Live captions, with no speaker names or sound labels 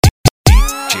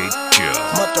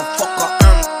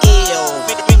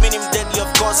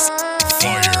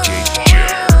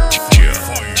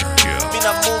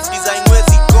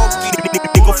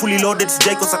loaded,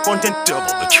 sijaikosa content. Double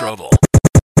the trouble.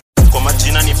 Kwa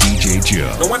majina ni DJ Joe.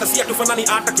 No wonder si atufanani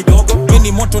hata kidogo.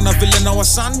 Mimi moto na vile na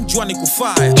wasan jua ni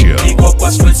kufire. Niko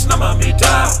kwa streets na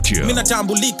mamita. Mimi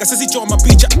natambulika sisi choma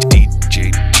picha. DJ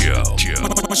Joe.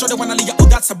 Mashode wanalia, oh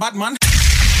that's a bad man.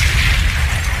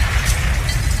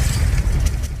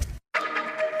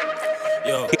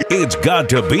 Yo. It's got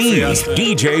to be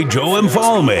DJ Joe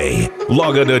Infalme.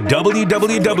 Log on to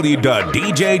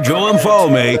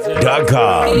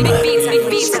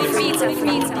www.djjoeinfalme.com.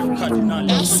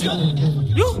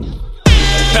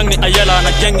 Pengi ayela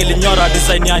na gengi linyora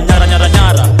design ya nyara nyara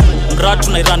nyara.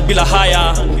 Mratu na Iran bila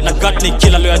haya na gatni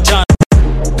kila leo jana.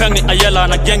 Pengi ayela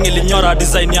na gengi linyora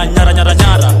design ya nyara nyara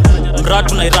nyara.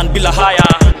 Mratu na Iran bila haya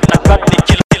na gatni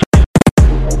kila.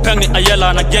 Pengi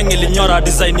ayela na gengi linyora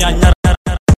design ya nyara.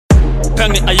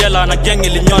 Pengi ayela na gengi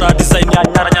linyora design ya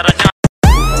nyara nyara nyara.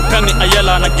 Pengi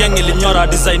ayela na gengi linyora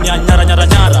design ya nyara nyara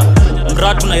nyara.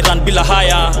 Mratu na Iran bila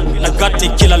haya na gatni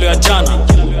kila leo jana.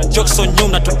 Jokes on you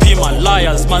natupima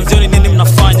liars manzioni nini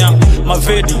mnafanya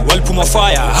mavedi walipuma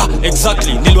fire ha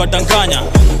exactly niliwadanganya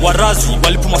warazi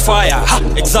walipuma fire ha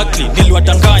exactly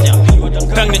niliwadanganya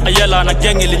Pengi ayela na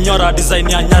gengi linyora design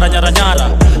ya nyara nyara nyara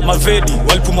mavedi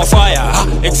walipuma fire ha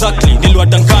exactly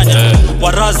niliwadanganya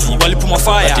warazi walipuma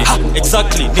fire ha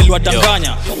exactly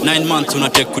niliwadanganya 9 months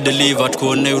unatake kudeliver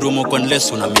tukuone urumo kwa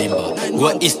unless una mimba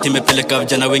wa east imepeleka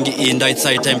vijana wengi in right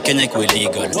side time Kenya iko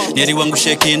illegal niari wangu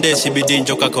shake inde CBD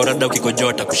njoka korada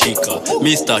ukikojota kushika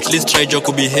Mr. at least try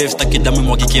joke behave stakidamu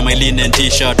mwagike my linen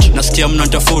t-shirt nasikia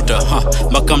mnanitafuta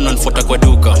mpaka mnanifuata kwa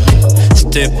duka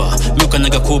stepa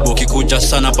mkanyaga kubwa ukikuja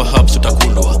sana perhaps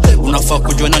utakulwa unafaa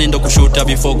kujua nani ndo kushuta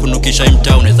before kunukisha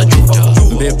imta unaweza juta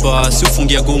mbepa si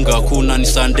ufungia gunga kuna ni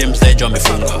Sunday msejo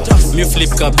amefunga mi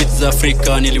flip ka beats za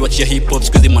Afrika niliwachia hip hop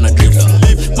skuzi mwana driller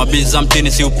mabiza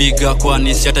mtini si upiga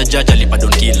kwani si hata jaja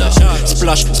lipadonkila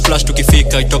splash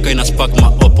tukifika itoka ina spark ma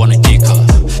opo anaitika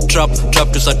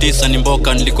trap tusatisa ni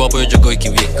mboka nilikuwa hapo jogo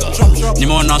ikiwika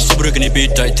nimeona subru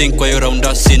kinipita I think kwa hiyo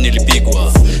round si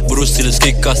nilipigwa Bruce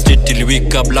ilisikika street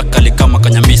iliwika black alikama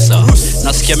kanyamisa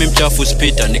nasikia mimi mchafu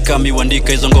spita nikami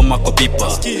uandika hizo ngoma kwa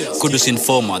pipa kudus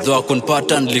informer though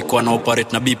akunpata nilikuwa na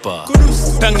operate na bipa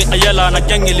Pengi ayela na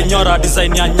gengi linyora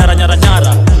design ya nyara nyara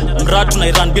nyara Mratu na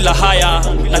Iran bila haya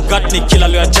na gatni kila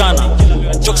leo jana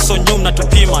Jokes on you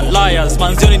natupima liars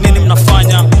manzioni nini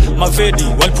mnafanya mavedi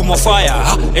walipuma fire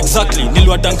ha exactly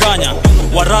niliwadanganya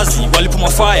warazi walipuma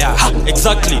fire ha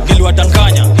exactly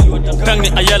niliwadanganya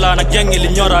Pengi ayela na gengi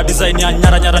linyora design ya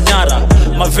nyara nyara nyara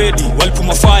mavedi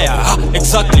walipuma fire ha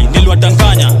exactly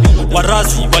niliwadanganya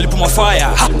warazi walipuma fire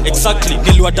ha exactly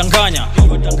niliwadanganya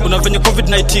kuna venye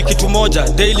COVID-19 kitu moja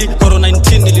daily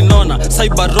corona-19 nilinona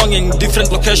cyber wronging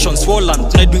different locations Walland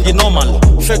tunaidwingi normal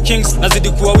fake kings nazidi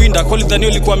kuwa winda call the new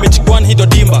likuwa mechikwan hido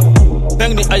dimba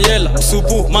Pengi ayela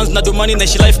supu manz na domani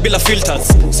naishi life bila filters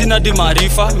sina di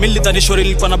maarifa mili dhani shori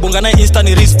nilikuwa na bonga nae insta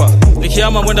ni rispa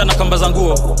nikiama mwenda na kamba za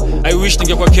nguo I wish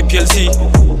ningekuwa KPLC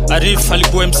Arif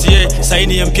alikuwa MCA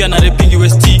saini mpia na repingi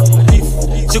West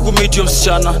siku medium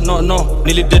msichana no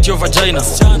nilidate your vagina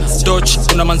Dodge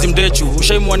kuna manzi mdechu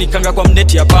ushaimwa nikanga kwa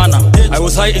mneti hapana I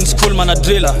was high in school man a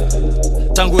driller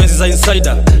tangu enzi za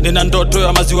insider nina ndoto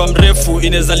ya maziwa mrefu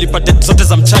inaweza lipa date zote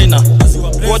za mchina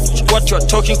what you are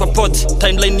talking kwa pot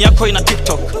timeline yako ina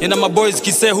TikTok nina maboys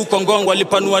kise huko Ngong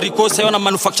walipanua rikose yana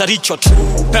manufacture richot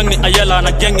Pengi ayela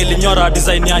na gengi linyora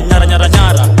design ya nyara nyara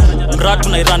nyara Mratu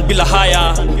na Iran bila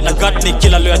haya na gatni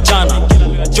kila leo jana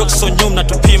Jokes on you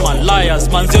natupima liars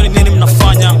manzioni nini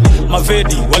mnafanya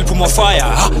mavedi walipuma fire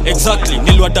ha exactly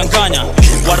niliwadanganya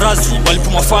warazi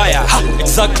walipuma fire ha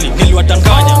exactly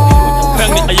niliwadanganya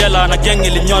Pengi ayela na gengi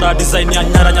linyora design ya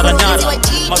nyara nyara nyara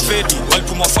mavedi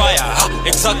walipuma fire ha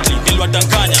exactly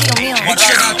niliwadanganya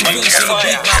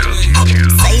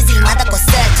saizi mada kwa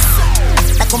sex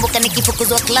nakumbuka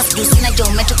nikifukuzwa class juu sina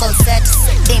geometrical set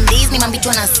them days ni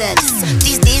mambichwa na set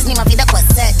these days ni mavida kwa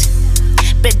set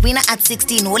breadwinner at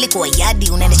 16 walikuwa yadi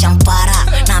unaendesha mpara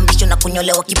na ambition na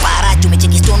kunyolewa kipara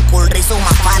tumecheki stone cold reso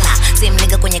mafala same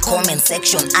nigga kwenye comment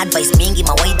section advice mingi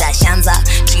mawaida shanza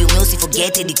trio music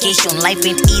forget education life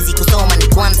ain't easy kusoma ni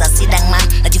kwanza sidang man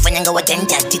najifanyanga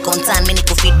wajanja tikonsan mimi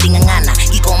niko fit ngangana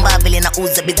kikomba vile na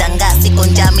uza bidanga siko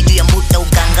njami juu ya mbuta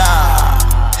uganga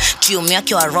trio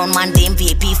myake wa around man dem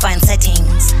VIP fine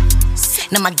settings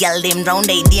na my girl them round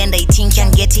idea and I think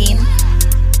can get in.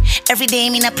 Every day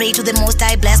me na pray to the most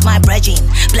I bless my brethren.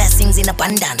 Blessings in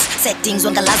abundance. Settings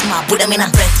wanga lazima Buddha me na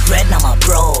bread na my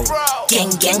bro. Gang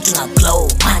to na glow.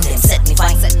 Man them set me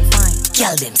fine.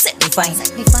 Girl them set me fine.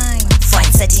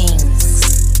 Fine settings.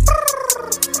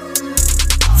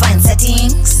 Fine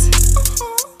settings.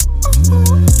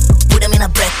 Buddha me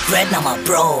mina break bread na my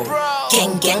bro.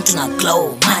 Gang gang tuna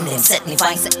glow. Man them set me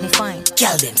fine.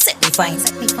 Girl them set me fine.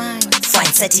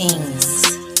 Fine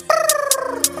settings.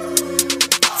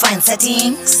 Fine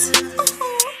settings.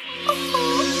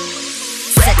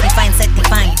 Set me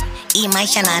fine. Hii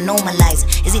maisha na normalize.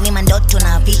 Hizi ni mandoto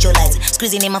na visualize.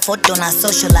 Squeeze ni mafoto na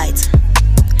socialize.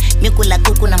 Mikula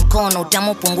kuku na mkono,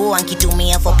 utamu pungua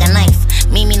nkitumia fork and knife.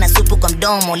 Mimi na supu kwa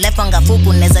mdomo, life anga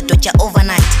fuku neza tocha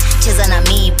overnight. Cheza na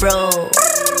me bro.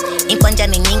 Impanja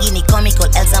ni nyingi ni comical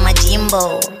Elsa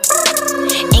Majimbo.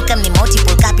 Income ni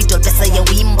multiple capital pesa ya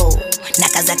wimbo.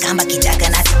 Nakaza kamba kijaga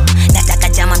nato. Nataka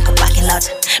German kwa parking lot.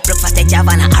 Breakfast ya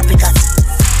Java na apricot.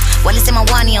 Walisema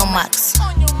one your max.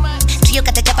 Trio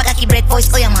katachapa kaki break voice.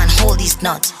 Oh yeah man hold this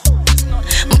knot.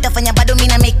 Mtafanya bado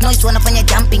mina make noise. Wanafanya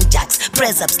jumping jacks.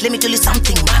 Press ups let me tell you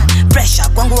something man. Pressure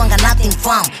kwangu wanga nothing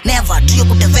firm. Never trio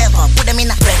kuteveva. Puda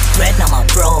mina bread na my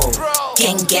bro.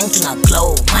 Gang tuna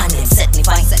glow. Man them set me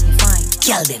fine.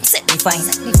 Girl them set me fine.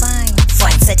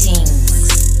 Fine settings.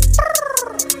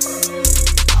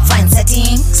 Fine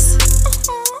settings.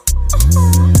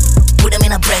 Put them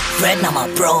in a bread na my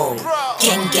bro.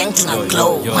 Gang tuna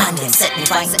glow. Man them set me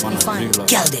fine.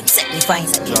 Girl them set me fine.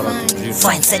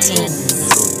 Fine settings.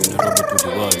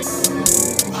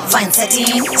 Fine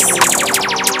settings.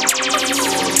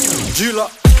 Jila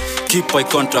keep eye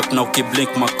contract na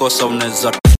ukiblink makosa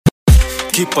unaweza.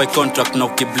 Keep eye contract na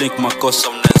ukiblink makosa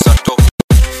unaweza toka.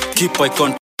 Keep eye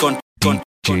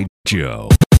DJ Joe.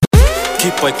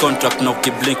 Keep eye contract na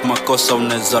ukiblink makosa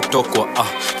unaweza tokwa.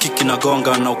 Kiki na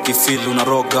gonga na ukifeel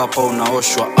unaroga hapa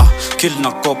unaoshwa. Kill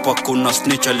na kopa kuna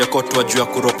snitch aliyekotwa juu ya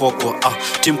kuropokwa.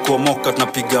 Team kuomoka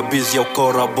tunapiga busy ya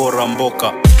ukora bora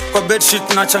mboka. Kwa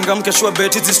bedsheet na changamke sure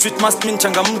bet hizi street must mean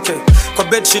changamke. Kwa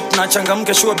bedsheet na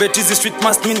changamke sure bet hizi street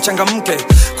must mean changamke.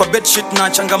 Kwa bedsheet na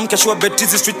changamke sure bet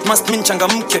hizi street must mean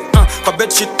changamke. Kwa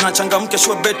bedsheet na changamke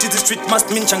sure bet hizi street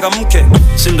must mean changamke.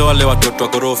 Sindo wale watoto wa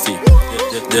gorofi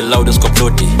the loudest kwa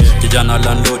ploti. Kijana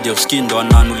landlord ya uskindo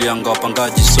ananulianga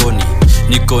wapangaji Sony.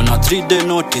 Niko na 3-day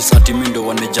notice ati mindo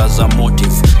wanejaza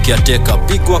motive. Kiateka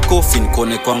pigwa coffin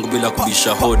kone kwangu bila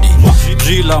kubisha hodi.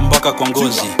 Drilla mpaka kwa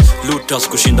ngozi Lutas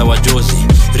kushinda wajozi.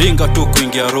 Ringa tu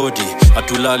kuingia rodi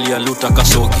atulali ya luta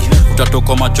kasogi.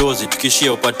 Utatokwa majozi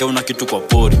tukishia upate una kitu kwa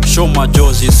pori. Show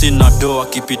majozi sina doa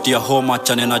kipitia homa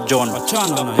chane na John.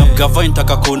 Gava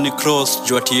intaka kuni cross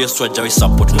juu ati Yesu ajawi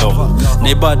support law.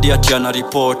 Nebadi ati ana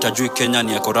report ajui Kenya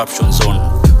ni ya corruption zone.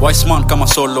 Wise man kama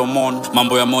Solomon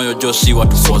mambo ya moyo josi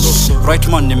watu force. Right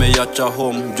man nimeacha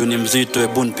home juu ni mzito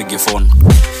ebu nipige phone.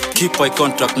 Keep eye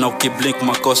contract na ukiblink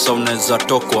makosa unaweza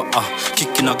tokwa.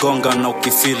 Kiki na gonga na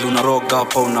ukifeel unaroga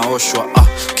hapa unaoshwa.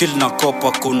 Kill na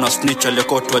kopa kuna snitch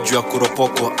aliyekotwa juu ya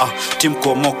kuropokwa. Team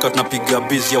kuomoka tunapiga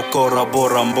busy ya ukora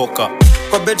bora mboka.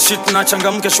 Kwa bedsheet na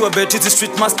changamke sure bet hizi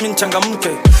street must mean changamke.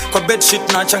 Kwa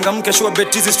bedsheet na changamke sure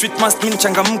bet hizi street must mean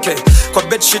changamke. Kwa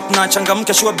bedsheet na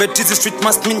changamke sure bet hizi street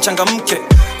must mean changamke.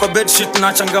 Kwa bedsheet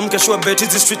na changamke sure bet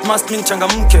hizi street must mean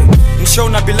changamke. Mshow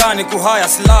na bilani kuhaya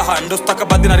silaha ndo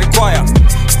stakabadhi na require.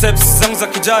 Steps zangu za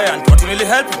giant watu nili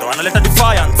help ndo wanaleta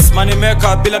defiance. Money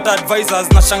maker bila ta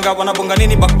advisors na shanga wanabonga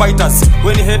nini backbiters.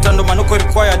 Weni hater ndo manuko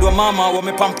required wa mama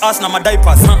wamepump us na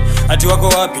madiapers. Ati wako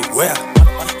wapi? Where?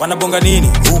 Wanabonga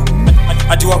nini?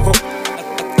 Ati wako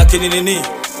lakini nini?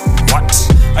 What?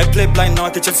 I play blind na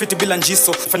wakiche fiti bila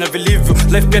njiso. Fanya vilivyo,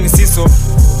 life pia ni siso.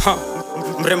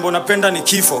 Mrembo napenda ni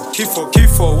kifo.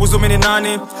 Uzo mini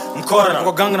nani? Mkora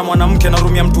kwa gang na mwanamke na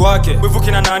room ya mtu wake. Wivu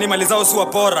kina nani mali zao si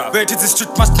wapora. Bet the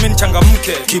street must mean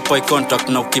changamke. Keep eye contact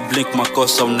na ukiblink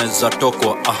makosa unaweza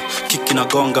tokwa. Kiki na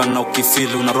gonga na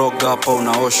ukifeel unaroga hapa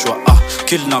unaoshwa.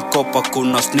 Kill na kopa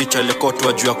kuna snitch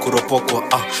aliyekotwa juu ya kuropokwa.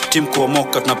 Team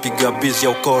kuomoka tunapiga busy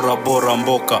ya ukora bora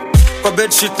mboka. Kwa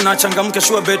bedsheet na changamke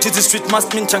sure bet hizi street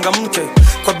must mean changamke.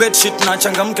 Kwa bedsheet na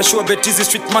changamke sure bet hizi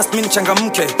street must mean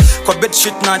changamke. Kwa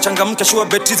bedsheet na changamke sure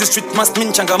bet hizi street must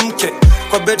mean changamke.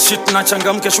 Kwa bedsheet na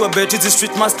changamke sure bet hizi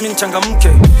street must mean changamke.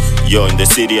 Yo, in the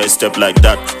city I step like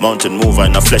that. Mountain mover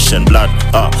in a flesh and blood.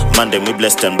 Monday we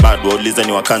blessed and bad. Wauliza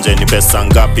ni wakanja ni pesa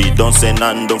ngapi. Don't say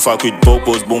none, don't fuck with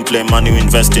popos. Boom play money, we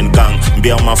invest in gang.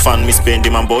 Mbia umafan, mi spendi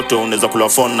mamboto. Uneza kula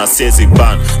phone na siezi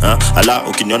ban. Ala,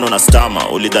 ukiniona na stama.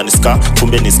 Ulidhani ska,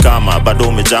 kumbe ni skama. Bado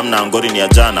umejam na angori ni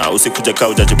ajana. Usikuje ka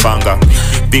ujajipanga.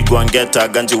 Big one geta,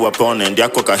 ganji wapone.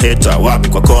 Ndiako kaheta, wapi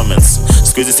kwa comments.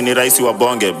 Squeezy sini raisi wa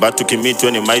bonge. But tukimit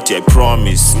when you mighty, I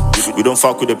promise. We don't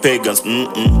fuck with the pagans.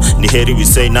 Ni heri we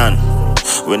say none.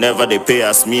 Whenever they pay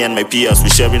us, me and my peers, we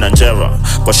sharing Angera.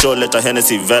 For sure, let a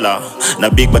Hennessy Vela. Na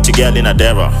big batty girl in a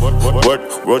dera.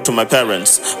 Word to my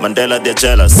parents, Mandela, they're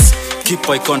jealous. keep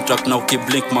eye contact na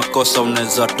ukiblink makosa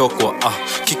unaweza tokwa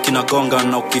kiki na gonga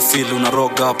na ukifeel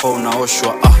unaroga hapa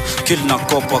unaoshwa kill na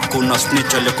kopa kuna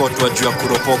snitch aliyekotwa juu ya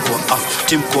kuropokwa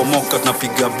team kuomoka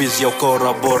tunapiga busy ya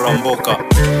ukora bora mboka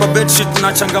kwa bedsheet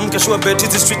na changamke sure bet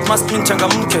hizi street must mean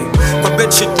changamke kwa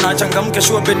bedsheet na changamke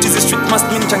sure bet hizi street must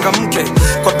mean changamke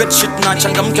kwa bedsheet na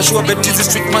changamke sure bet hizi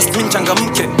street must mean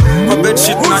changamke kwa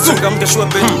bedsheet na changamke sure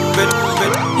bet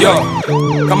yo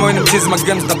kama wewe ni mchizi ma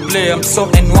games na play I'm so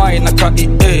NY na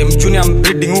KEA mjuni I'm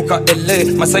breeding uka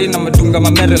LA Masai na madunga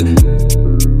mamerel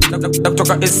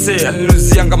kutoka SA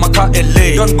aliluzianga maka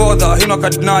LA don't bother hino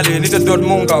kardinali nite Don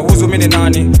Munga uzu mini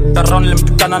nani Taron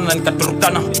limtukana na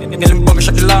nikaturukana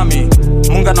nilimbongesha kilami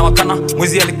Munga na wakana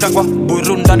mwizi alikangwa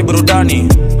burundani burudani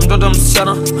mtoto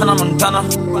msichana hana montana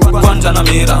kwanja na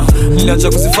mira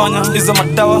niliacha kusifanya hizo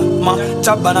madawa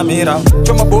machaba na mira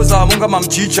choma boza Munga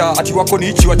mamchicha ati wako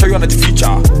nichi wachawi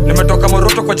wanajificha nimetoka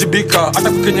Moroto kwa jibika hata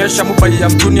kukinyesha mubai ya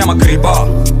mjuni ya makriba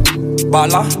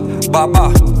bala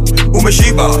baba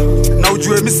umeshiba na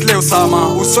ujue misle usama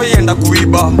usoienda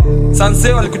kuiba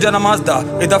Sanseo alikuja na Mazda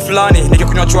edha fulani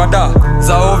nikikunywa chwada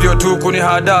za ovyo tu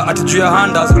kunihada ati juu ya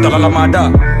handas utalala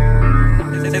mada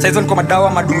saizo niko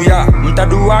madawa maduya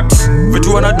mtadu what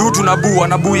vitu wanadu tunabu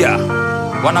wanabuya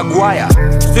wanaguaya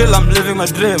still I'm living my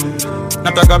dream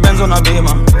nataka benzo na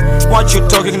bima what you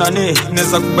talking nani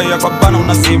neza kubaya kwa bana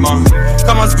unasima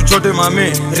kama siku chote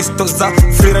mami risto za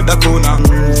free ride kuna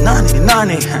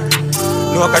nani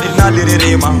ni wakati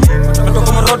nalirima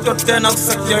nimetoka Moroto tena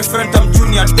kusakia ifenta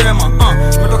mjuni ya tema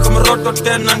nimetoka Moroto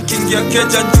tena nikiingia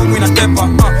keja njumu inatepa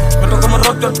nimetoka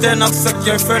Moroto tena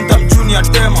kusakia ifenta mjuni ya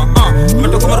tema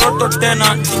nimetoka Moroto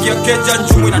tena nikiingia keja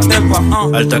njumu inatepa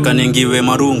alitaka ningiwe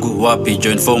marungu wapi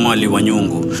join formally wa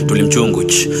nyungu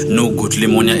tulimchunguch nugu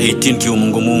tulimonya 18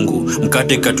 kiumungu mungu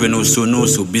mkate katwe nusu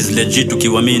nusu biz legit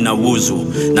tukiwa mimi na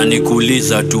wuzu na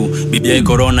nikuuliza tu bibia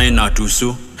corona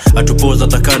inatusu atupoza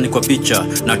takani kwa picha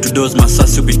na tudoz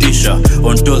masasi upitisha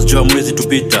on toes jua mwezi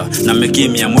tupita na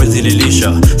mekimia mwezi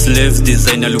lilisha slaves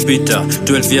design alupita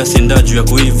 12 years indaju ya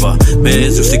kuiva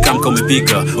bezi usikamka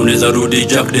umepika unaweza rudi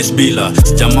Jack Desbila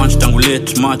sijamanch tangu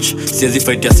late match siezi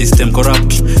fight ya system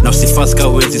corrupt na usifaska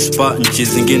wezi spa nchi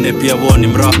zingine pia woni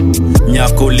mra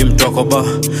nyako ulimtoa kwa ba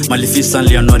malifisa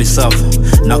nlianuari serve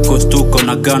na kostuko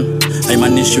na gun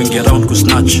haimanishi wingi around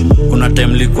kusnatch kuna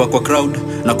time likuwa kwa crowd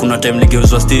na kuna time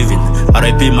ligeuzwa Steven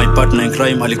RIP my partner in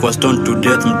crime alikuwa stoned to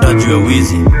death mtaji wa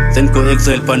wizi then go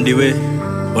exile pandiwe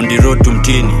on the road to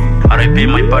mtini RIP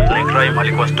my partner in crime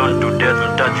alikuwa stoned to death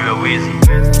mtaji wa wizi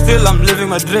still I'm living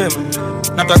my dream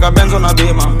nataka benzo na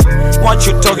bima what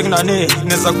you talking nani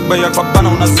neza kubaya kwa bana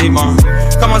unazima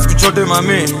kama siku chote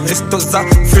mami risto za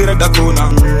free ride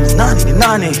kuna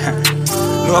nani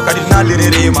ni wakati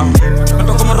nalirima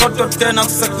nimetoka Moroto tena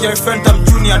kusakia ifenta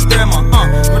mjuni ya tema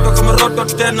nimetoka Moroto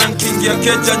tena nikiingia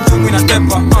keja njumu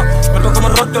inatepa nimetoka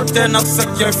Moroto tena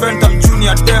kusakia ifenta mjuni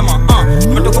ya tema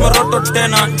nimetoka Moroto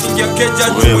tena nikiingia keja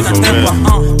njumu inatepa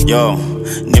yo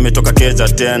nimetoka keja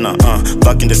tena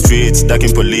back in the streets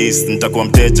ducking police nitakuwa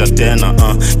mteja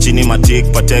tena chini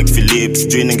matik patek Philips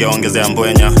juu ningeongezea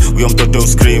mbwenya huyo mtoto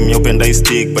uscream yopenda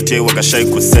stick but yeye wakashai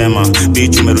kusema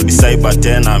bitch umerudi cyber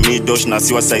tena mi dosh na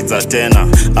siwa side za tena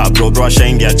bro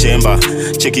shaingia chamber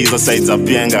cheki hizo side za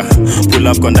pienga pull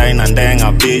up kwa ndai na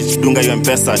ndenga bitch dunga hiyo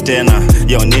mpesa tena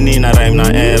yo nini na rhyme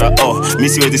na era mi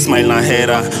siwezi smile na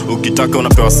hera ukitaka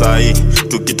unapewa sahi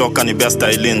tukitoka ni best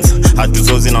stylings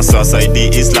hatuzozi na suicide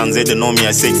Islands they know me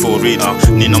I say for it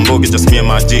Nina mbogi just me and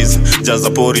my G's Just a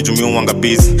pori jumi umwanga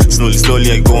busy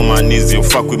Slowly I go on my knees You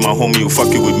fuck with my homie, you fuck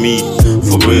it with me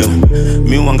For real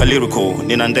Me umwanga lyrical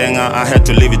Nina ndenga, I had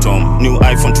to leave it on New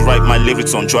iPhone to write my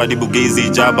lyrics on Chwadi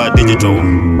Bugizi, Jabba Digital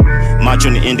Macho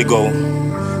ni indigo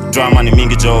Drama ni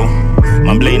mingi Joe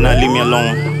Mamblena leave me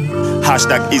alone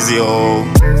Hashtag easy oh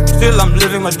still I'm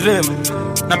living my dream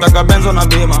nataka benzo na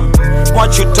bima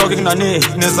what you talking nani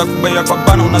neza kubaya kwa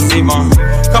bana unazima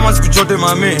kama siku chote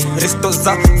mami risto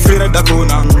za free ride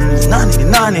kuna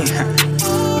nani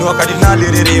ni wakati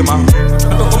nalirima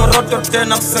nimetoka Moroto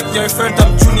tena kusakia ifenta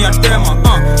mjuni ya tema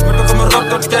nimetoka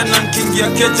Moroto tena nikiingia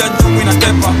keja njumu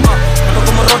inatepa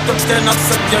nimetoka Moroto tena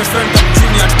kusakia ifenta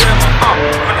mjuni ya tema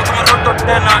nimetoka Moroto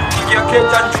tena nikiingia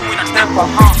keja njumu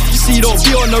inatepa See, don't be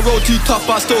on the road too tough,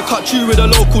 I still cut you with the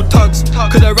local tugs.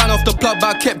 Could I ran off the plug,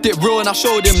 but I kept it real and I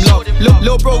showed him love.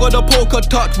 Lil' bro got the polka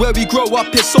touch, where we grow up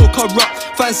is so corrupt.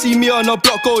 Fancy me on the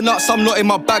block, go nuts, I'm not in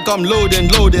my bag, I'm loading.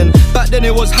 Back then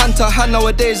it was hand to hand,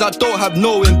 nowadays I don't have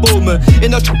no involvement. In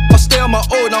the I stay on my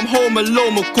own, I'm home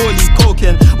alone, Macaulay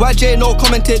coking. YJ no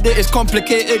commented that it's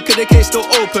complicated, cause the case still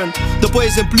open. The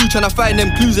boys in blue tryna find them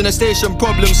clues in the station,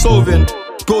 problem solving.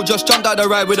 Bro just jumped out the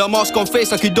ride with a mask on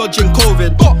face like he dodging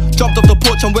COVID. Jumped off the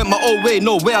porch and went my own way.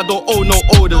 No way, I don't owe no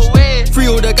orders. Free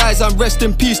all the guys and rest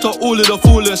in peace to all of the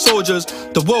fallen soldiers.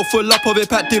 The world full up of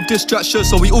impactive distractions,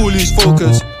 so we all lose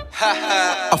focus.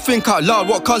 I think out loud,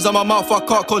 what comes out my mouth, I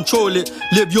can't control it.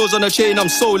 Live yours on a chain, I'm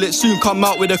sold it. Soon come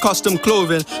out with a custom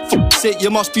clothing. F***ing it,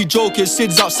 you must be joking.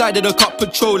 Sid's outside of the cup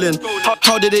patrolling.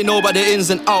 How did they know about the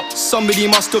ins and outs? Somebody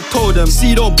must have told them.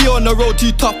 See, don't be on the road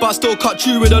too tough, but I still cut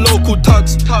you with the local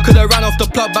tugs. Coulda ran off the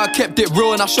plug, but I kept it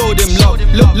real and I showed him love.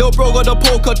 Lil' bro got the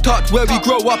poker touch. Where we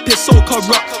grow up, it's so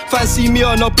corrupt. Fancy me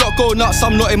on the block, go nuts.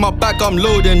 I'm not in my bag, I'm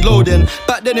loading.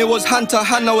 Back then it was hand to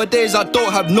hand, nowadays I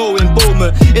don't have no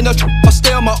involvement. In the I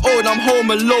stay on my own, I'm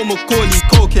home alone, Macaulay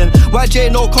coking.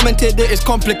 YJ no commented that it's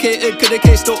complicated, cause the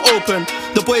case still open.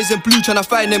 The boys in blue tryna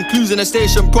find them clues in the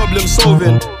station, problem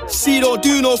solving. See, don't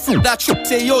do no fruit, that trip,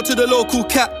 say yo to the local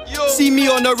cat. See me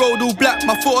on the road all black,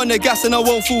 my foot on the gas and I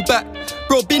won't fall back.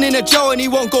 Bro been in the jail and he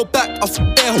won't go back. I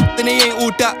their hook and he ain't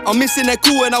all that. I'm missing their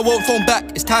cool and I won't phone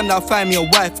back. It's time that I find me a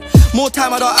wife. More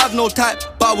time I don't have no type,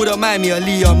 but I wouldn't mind me a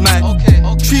Leah man.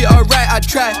 Treat her right, I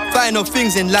try, find no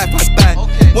things in life I buy.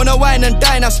 Wanna wine and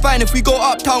dine, that's fine. If we go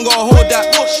uptown, gotta hold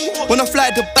that. Wanna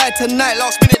fly to Dubai tonight,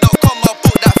 last minute.com, I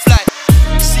book that flight.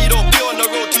 See, don't be on the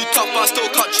road too tough, but I still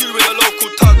cut you with the local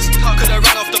tugs. Coulda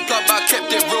ran off the plug, but I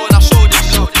kept it real and I showed it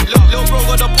love. Lil' bro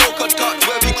got the poker touch,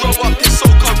 where we grow up, it's so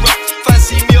corrupt.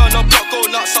 Fancy me on the block, go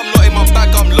nuts, I'm not in my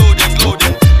bag, I'm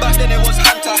loading. Back then it was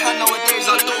hand to hand, nowadays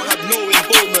I don't have no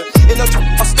involvement. In the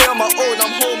I stay on my own,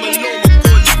 I'm home alone with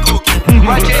Macaulay coking.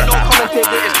 YJ no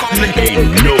commentator, it's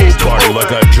complicated. Ain't no party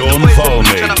like a Joe and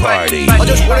Falme party. I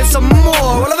just wanted some more,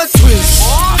 all of a twist.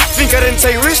 Think I didn't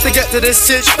take risks to get to this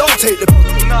sitch, don't take the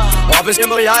obviously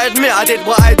I admit I did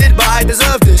what I did, but I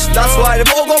deserve this. That's why the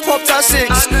ball got popped at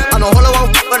 6. And a hollow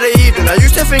out for the evening. I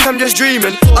used to think I'm just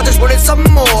dreaming. I just wanted some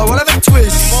more, all of a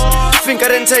twist. Think I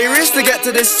didn't take risks to get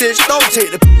to this sitch, don't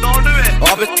take the don't do it.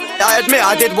 Obviously I admit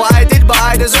I did what I did, but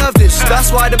I deserve this.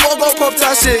 That's why the ball got popped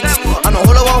at 6. And a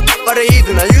hollow out for the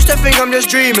evening. I used to think I'm just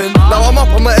dreaming. Now I'm up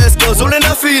on my ass, girls, all in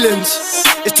her feelings.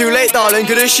 It's too late, darling,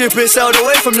 cause this ship is sailed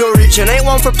away from your reaching. Ain't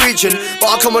one for preaching, but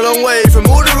I come a long way from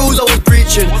all the rules I was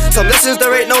preaching. Some lessons there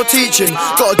ain't no teaching.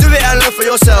 Gotta do it and learn for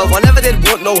yourself. I never did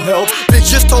want no help. Bitch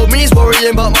just told me he's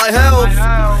worrying about my health.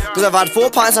 Cause I've had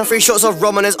 4 pints and 3 shots of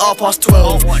rum and it's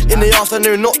 12:30 in the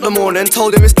afternoon, not the morning.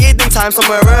 Told him it's evening time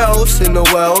somewhere else in the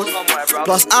world.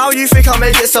 Plus how you think I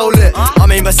make it so lit? I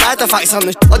mean beside the facts I'm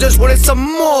the I just wanted some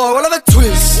more, all of a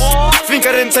twist. Think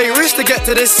I didn't take risks to get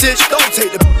to this sitch, don't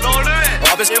take the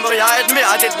obviously I admit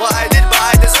I did what I did, but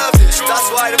I deserve this. That's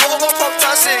why the ball got popped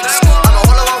at 6. And a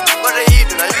hollow out for the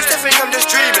evening. I used to think I'm just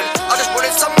dreaming. I just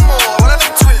wanted some more, all of a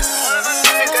twist.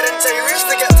 Think I didn't take risks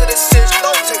to get to this sitch,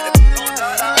 don't take the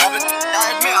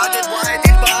I admit I did what I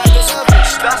did, but I deserve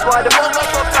this. That's why the ball got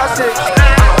popped at 6.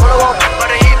 And a hollow out for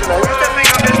the evening. I used to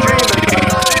think I'm just dreaming.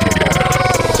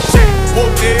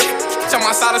 Whooped it, jump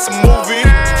outside of some movie.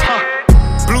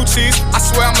 Blue cheese, I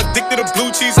swear I'm addicted to blue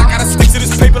cheese. I gotta stick to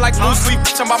this paper like blue sleep.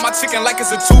 I'm about my chicken like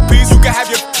it's a 2-piece. You can have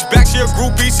your back, she a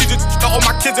groupie. She just all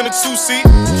my kids in a 2-seat.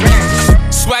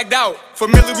 Swagged out,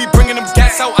 familiar, we bringing them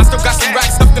gas out. I still got some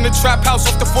racks stuffed in the trap house.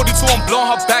 Off the 42, I'm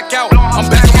blowing her back out. I'm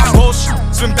back on my bullshit,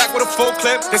 swim back with a full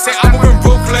clip. They say I'm moving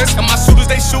ruthless, and my shooters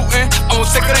they shooting. I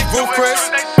won't take her, they roof Chris.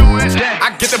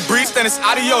 I get the breeze, then it's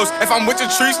adios. If I'm with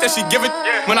your trees, then she give it.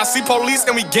 When I see police,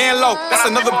 then we gang low. That's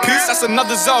another piece, that's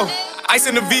another zone. Ice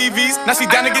in the VVs, now she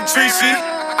down to get treachy.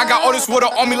 I got all this water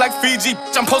on me like Fiji.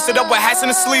 I'm posted up with hats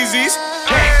and the sleazies.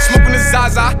 Smoking the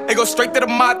Zaza, it go straight to the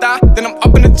Mata. Then I'm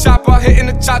up in the chopper, hitting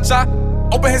the cha-cha.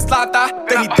 Open his lata,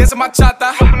 then he dancing my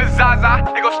chata. Smoking the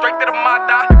Zaza, it go straight to the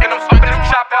Mata. Then I'm up in the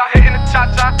chopper, hitting the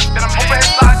cha-cha. Then I'm open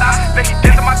his lata, then he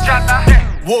dancing my chata.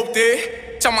 Whooped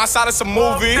it, jump outside of some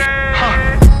movie.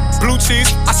 Blue cheese,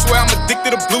 I swear I'm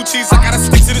addicted to blue cheese. I gotta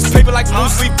stick to this paper like blue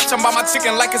sleep. I'm about my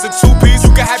chicken like it's a 2-piece.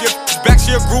 You can have your back,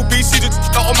 she a groupie. She just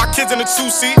all my kids in a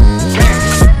 2-seat.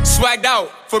 Swagged out,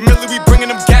 familiar, we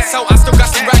bringing them gas out. I still got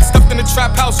some racks stuffed in the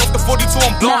trap house. Off the 42,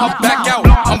 I'm blowing her back out.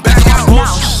 I'm back on my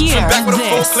bullshit, swim back with a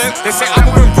full clip. They say I'm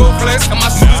moving ruthless, and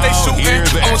my shooters they shooting.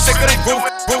 I won't take her, they roof.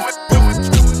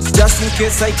 Just in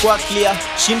case I quite clear,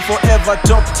 Shin forever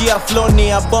top tier, flow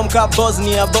near, bomb car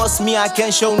Bosnia, boss me, I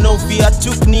can show no fear.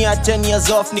 Took near 10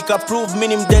 years off, nika prove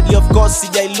minim deadly of course.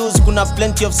 Sijai lose, kuna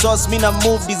plenty of sauce, mina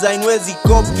move design wezi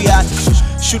copy.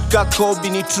 shoot ka Kobe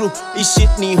ni true. This shit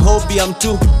ni hobby, I'm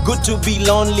too good to be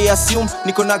lonely. Assume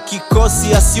niko na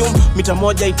kikosi, assume mita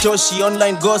moja itoshi.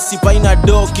 Online gossip aina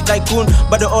do kitaikun,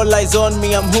 but all eyes on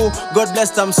me. I'm who, God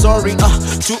blessed, I'm sorry.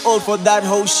 Too old for that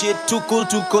whole shit, too cool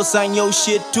to co-sign your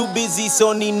shit. Too busy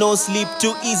so need no sleep,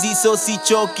 too easy so si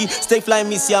choki. Stay fly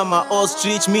miss ya ma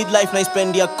ostrich, midlife na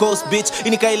spend ya coast bitch.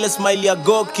 Inika ile smile ya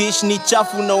go kish, ni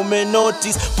chafu na ume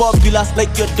notice. Popular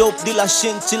like your dope dealer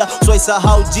shinchilla. So I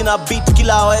sahau jina beat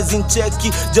kila hawezi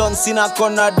ncheki. John Cena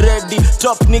kona dready,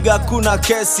 top nigga kuna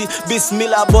kesi.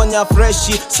 Bismillah bonya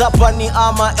freshi, sapani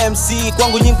ama MC.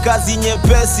 Kwangu nyinkazi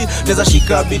nyepesi, neza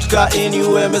shika beat ka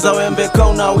anywhere. Meza wembe ka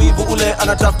una wivu, ule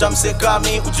anatafta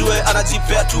msekami. Ujue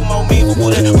anajipea tu maumivu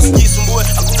bure. Usijisumbue,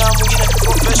 hakuna mwingine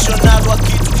professional wa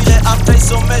kitu ile. After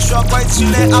isomeshwa kwa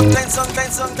shule, after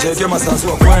sometimes Jeke masanzu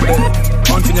wa kwende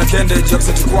Onfinya kende,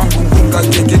 jakseti kwangu mkunga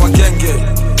genge magenge.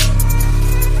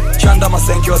 Chanda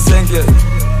masenke wa senge,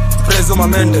 prezo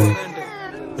mamende.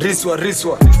 Riswa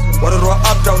waroro wa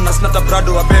uptown na snata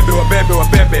prado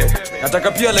wabebe.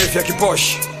 Nataka pia life ya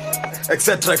kiposh,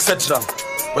 etc.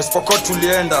 West Pokot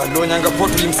tulienda, Luonyanga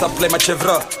Port tulimsupply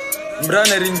machevra.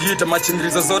 Mbrane ringita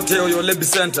machingiriza zote Oyole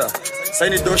Center.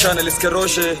 Saini dosha na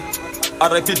liskeroshe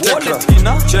RIP Tekra.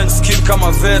 Change skill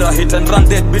kama Vera, hit and run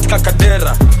dead beat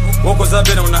kakadera. Woko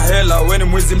zabe na unahela, weni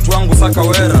mwizi mtu wangu saka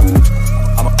wera.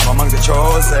 I'm among the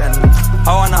chosen,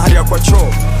 hawana haria kwa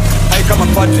choo. Hai kama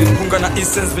padri, kunga na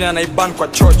essence vina na iban kwa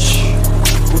church.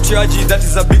 Utiaji, that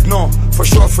is a big no, for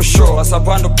sure.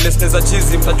 Asapando place neza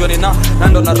chizi, mtajua ni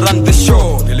nando na run the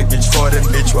show. Nili bitch foreign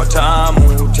bitch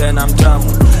watamu, tena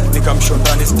mtamu.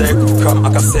 Nikamshondani stay kukam,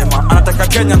 akasema anataka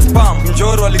Kenyan spam.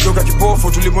 Mjoro aligeuka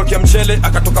kipofu, tulimwekea mchele,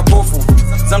 akatoka pofu.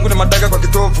 Zangu ni madaga kwa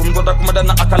kitovu, mtonda kumada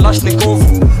na akalash ni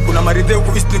kovu. Kuna maridhe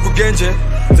huku east ni kugenje,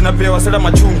 zinapewa seda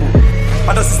machungu.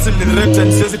 Hata system ni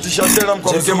threatened, siwezi tisha sera mko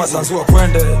mzima. Jeke masanzu wa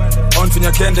kwende,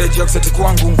 onfinya kende, jakseti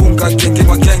kwangu mkunga genge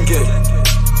magenge.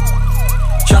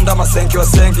 Chanda masenke wa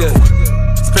senge,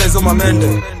 prezo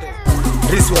mamende.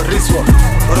 Riswa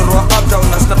waroro wa uptown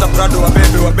na snata prado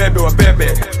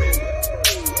wabebe.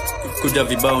 Kuja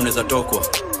vibao unaweza tokwa.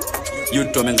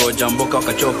 Yutu wamengoja mboka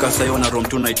wakachoka, sayo na room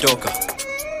tunaitoka.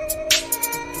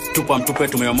 Tupa mtupe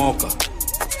tumeomoka.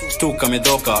 Stuka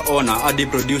medhoka, ona hadi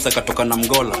producer katoka na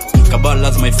mgola. Kabala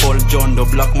lazima ifall John do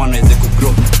black man aweze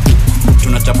kugrow.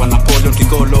 Tunachapa na polo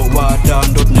kikolo wada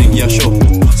ndo tunaingia show.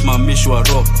 Simamishwa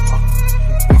rock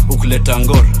ukuleta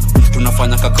ngora.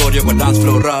 Tunafanya kakorio kwa dance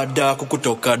floor rada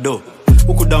kukutoka do.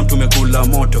 Huku down tumekula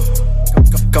moto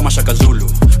kama Shaka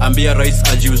Zulu. Ambia rais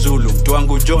ajiuzulu,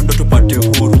 tuangu jondo tupate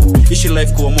uhuru. Ishi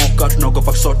life kuomoka,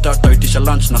 tunaogopa kusota, taitisha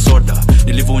lunch na soda.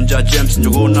 Nilivunja James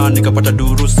Njuguna, nikapata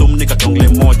duru sum, nikatongle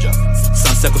moja.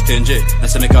 Sanse kustenje,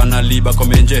 nasemekana liba kwa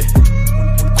menje.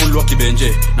 Kulwa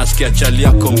kibenje, nasikia chali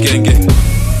yako mgenge.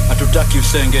 Hatutaki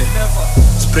usenge,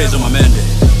 sprays on mamende.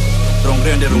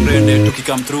 Rongrende,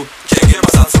 tukikam through. Jeke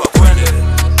masanzu wa kwende,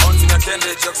 onfinya kende,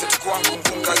 jakseti kwangu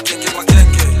mkunga genge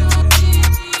magenge.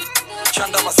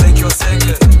 Chanda masenke wa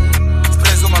senge,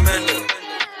 prezo mamende.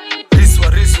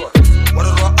 Riswa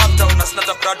waroro wa uptown na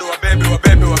snata prado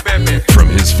wabebe. From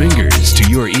his fingers to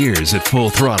your ears at full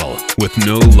throttle, with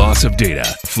no loss of data,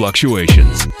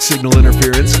 fluctuations, signal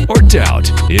interference, or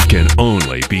doubt, it can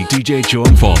only be DJ Joe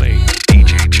Mfalme.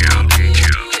 DJ Joe.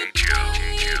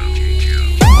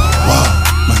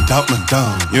 Wow, man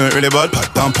down. You ain't really bad.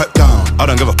 Pat down. I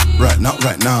don't give a right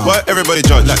now. Why everybody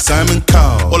judge like Simon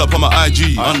Cowell? All up on my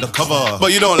IG, undercover.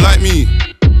 But you don't like me.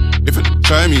 If you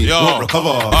try me, you won't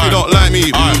recover. If you don't like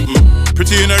me,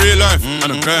 pretty in the real life,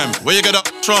 and a crime. Where you get that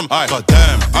from? God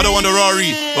damn, I don't want the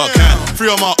Rari, but I can. Free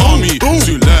on my army,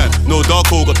 soon land. No dark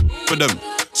hole, got for them.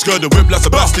 Skirt the whip like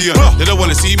Sebastian. They don't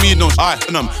wanna see me, no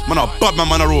man, I bad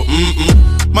man, I roll.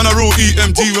 Man, I roll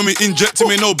EMD when we inject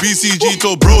me, no BCG.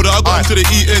 Told bro that I got into the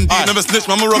END. Never snitch,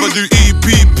 man, I'ma rather do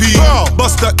EPP.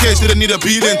 Bust that case, didn't need a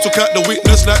beating. Took out the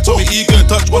witness like Tommy Egan.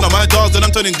 Touch one of my dogs, then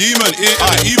I'm turning demon.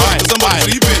 Even cause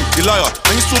somebody sleeping. You liar,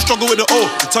 and you still struggle with the O,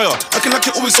 the tire. Acting like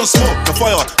you're always on smoke, the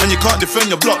fire. And you can't defend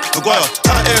your block, Maguire.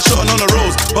 Hot air shotting on the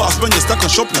roads, but I spend your stack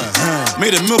on shopping.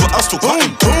 Made a meal, but I still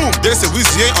cutting. They say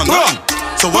Weezy ain't on nothing.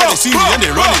 So why they see me and they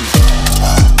running?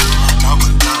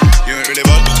 You ain't really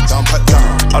bad.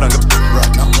 Down. I don't give a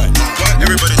right now.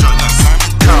 Everybody judge like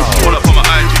Simon Cowell. Pull up on my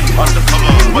IG,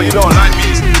 undercover. But you don't like me.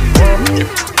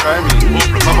 Try me,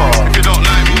 won't recover. If you don't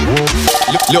like me.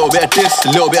 Little bit of this,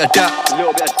 a little bit of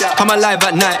that. Come alive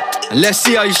at night. And let's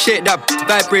see how you shake that,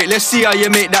 vibrate. Let's see how you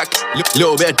make that.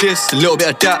 Little bit of this, a little bit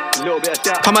of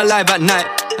that. Come alive at night.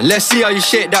 And let's see how you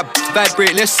shake that,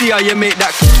 vibrate. Let's see how you make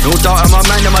that. No doubt in my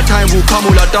mind that my time will come.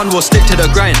 All I done will stick to the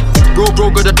grind. Bro,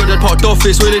 got the popped off,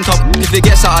 it's willing top. If it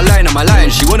gets out of line, I'm a lion.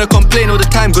 She wanna complain all the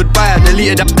time, goodbye, I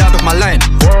deleted that of my line.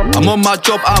 I'm on my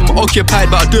job, I'm occupied,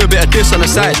 but I do a bit of this on the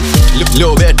side.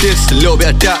 Little bit of this, a little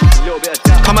bit of that.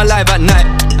 Come alive at night,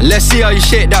 and let's see how you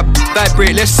shake that.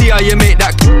 Vibrate, let's see how you make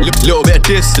that. Little bit of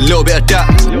this, a little bit of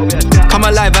that. Come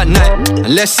alive at night,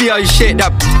 and let's see how you shake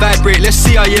that. Vibrate, let's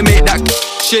see how you make that.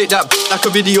 Shake that like a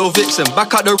video vixen.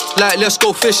 Back at the like, let's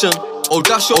go fishing. Oh,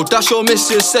 dash your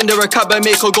missus, send her a cab and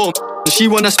make her go. She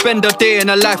wanna spend a day in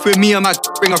her life with me and my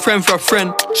bring a friend for a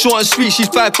friend. Short and sweet, she's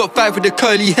 5'5" with the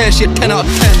curly hair, she a 10 out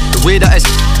of 10. The way that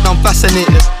I'm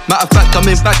fascinated. Matter of fact, I'm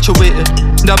infatuated.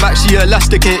 The back, she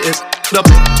elasticated.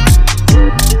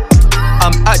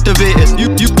 I'm activated. You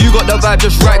got the vibe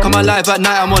just right. Come alive at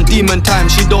night, I'm on demon time.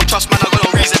 She don't trust man, I got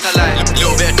no reason to lie.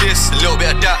 Little bit of this, a little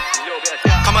bit of that.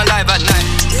 Come alive at night,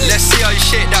 let's see how you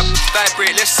shake that.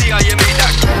 Vibrate, let's see how you make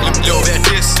that. Little bit of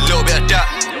this, a little bit of that.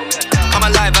 Come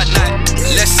alive at night,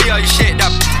 let's see how you shake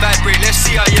that. Vibrate, let's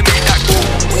see how you make that.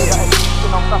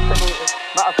 I'm fascinated.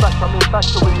 Matter of fact, I'm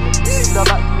infatuated. The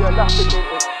back, she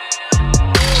elasticated.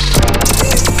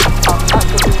 I'm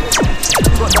activated. You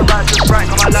got the vibe just right.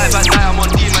 Come alive at night, I'm on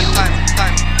demon time.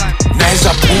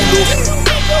 Naisa pulo.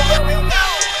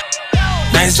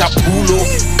 Naisa pulo.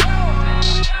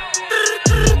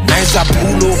 Naisa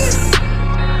pulo.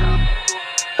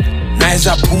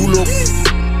 Naisa pulo.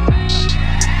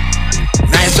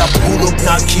 Naisa pull up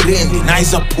na kirende.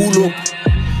 Naisa pull up.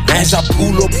 Naisa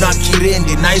pull up na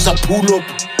kirende. Naisa pull up.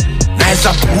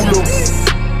 Naisa pull up.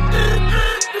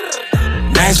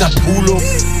 Naisa pull up.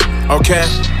 Okay.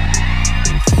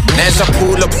 Naisa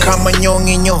pull up kama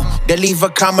nyonginyo, deliver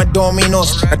kama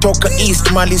Domino's. Natoka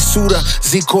East Malisura,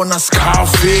 ziko na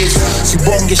Scarface.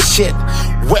 Sibonge shit,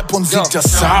 weapons zita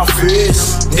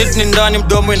surface. Nditni ndani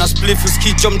mdomo ina spliff,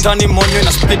 uskicho mtani monyo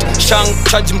ina split. Shang,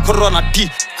 charge mkoro na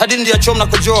T. Hadi ndia chom na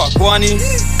kojoa kwani.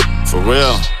 For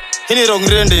real. Hini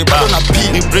rongrende, bado na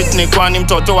P. Ni Britney kwani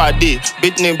mtoto wa D.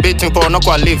 Beat me pono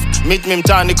kwa lift. Meet me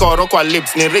mtani koro kwa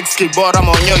lips. Ni Rick Skibora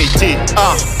monyo iti.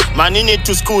 Man you need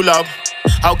to school up.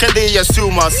 How can they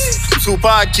assume us?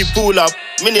 Super ki pull up.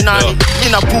 Mini nani,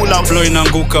 mina pull up. Flow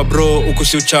inanguka bro,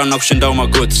 ukusiuchana kushinda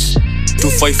umagots.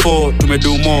 254,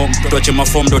 tumedu more. Tuache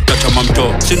maform ndo tutachama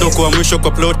mto. Sindo kuwa mwisho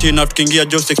kwa ploti na tukiingia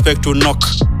just expect to knock.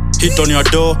 Hit on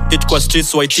your door, hit kwa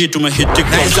streets, YT tumehit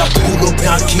TikTok. Naisa pull up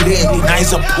na kirende,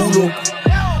 naisa pull up.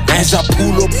 Naisa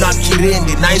pull up na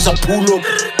kirende, naisa pull up.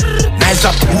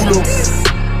 Naisa pull up.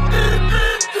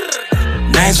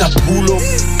 Naisa pull up.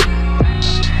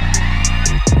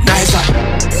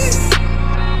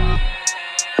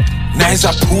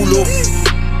 Naisa pull up.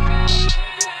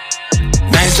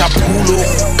 Naisa pull up.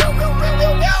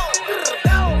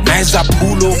 Naisa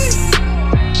pull up.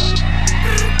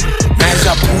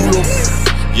 Naisa pull up.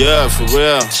 Yeah, for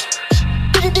real.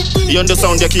 You on the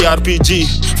sound like RPG.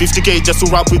 50k just to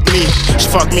rap with me. She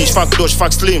fuck me, she fuck Dosh,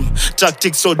 fuck Slim.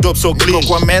 Tactics so dope, so clean.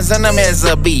 Kwa meza na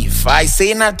meza beef. I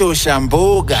say na tosha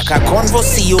mboga. Ka convo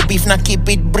siyo beef na keep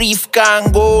it brief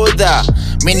kangoda.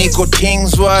 Mi niko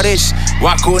things warish,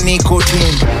 wako niko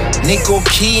team. Niko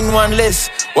keen one less,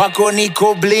 wako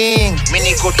niko bling. Mi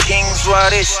niko things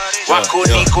warish, wako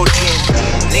niko team.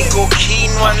 Niko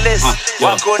keen one less,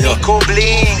 wako niko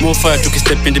bling. More fire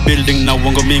tukistep in the building na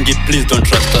uongo mingi, please don't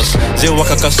trust us. Zee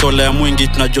waka kasola ya mwingi,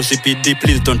 tuna Josie PD,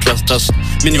 please don't trust us.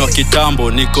 Mini wa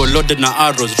kitambo, niko loaded na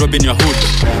arrows, Robin your hood.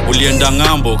 Ulienda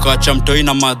ngambo, kacha mtoi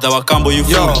na madha wa kambo you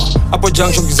fool. Hapo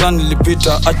junction gizani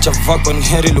lipita, acha vako ni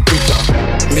heri lupita.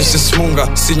 Mrs.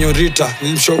 Munga, Signorita,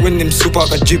 nilimshow ni msupa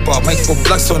akajipa. Michael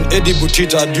Blackson, Eddie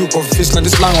Butita, Duke of Fisland,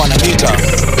 this lang wananita.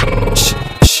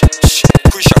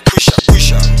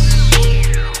 Kwisha.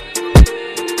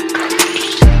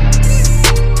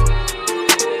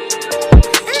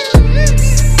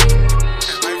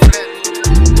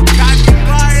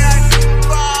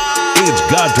 It's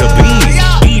got to be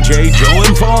DJ Joe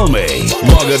Infalme.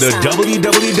 Log on to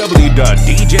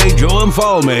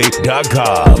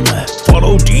www.djjoeinfalme.com.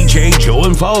 Follow DJ Joe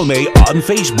Infalme on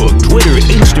Facebook, Twitter,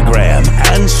 Instagram,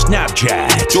 and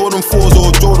Snapchat. Jordan 4s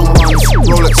or Jordan 1s.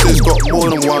 Rolexes got more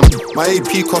than one. My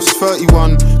AP costs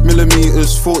 31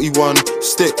 millimeters, 41.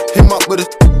 Stick him up with a.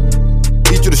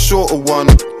 Need you the shorter one.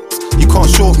 You can't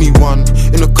short me one.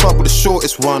 In the club with the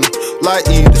shortest one.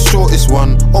 Lighty, the shortest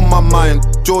one. On my mind,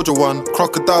 Georgia one.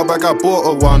 Crocodile bag, I bought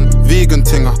her one. Vegan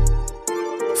tinger.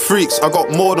 Freaks, I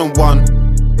got more than one.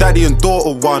 Daddy and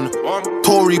daughter one.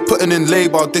 Tory putting in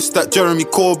labour. This that Jeremy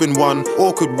Corbyn one.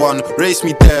 Awkward one. Race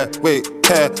me there. Wait,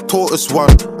 hair, tortoise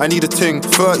one. I need a ting,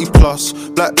 30 plus.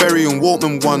 Blackberry and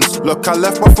Walkman ones. Look, I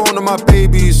left my phone to my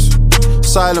babies.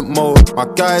 Silent mode. My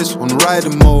guys on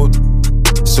riding mode.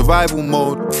 Survival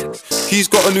mode. He's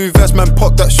got a new vest, man,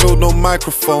 pop that showed no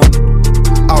microphone.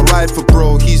 I'll ride for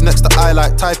bro, he's next to I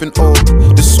like typing O.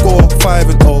 The score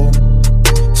 5-0,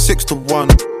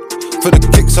 6-1. For the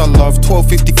kicks I love,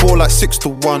 12.54 like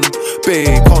 6-1.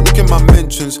 Babe, can't look in my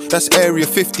mentions, that's area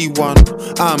 51.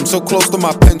 I'm so close to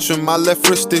my pension, my left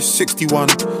wrist is 61.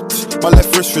 My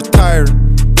left wrist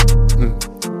retiring.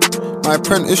 My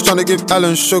apprentice trying to give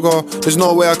Alan sugar, there's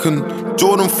no way I can.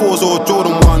 Jordan 4s or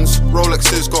Jordan 1s,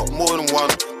 Rolexes got more than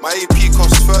one. My AP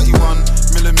costs 31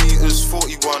 millimeters,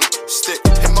 41. Stick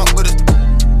him up with a,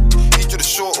 each of the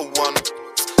shorter one.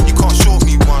 You can't short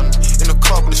me one, in the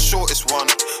club the shortest one.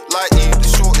 Lighty, the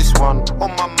shortest one. On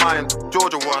my mind,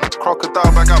 Georgia one.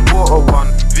 Crocodile bag, I bought her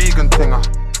one. Vegan thinger.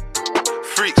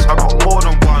 Freaks, I got more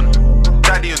than one.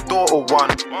 Daddy and daughter one.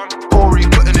 Corey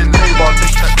putting in labor,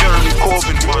 this that Jeremy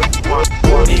Corbyn one.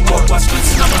 Niko kwa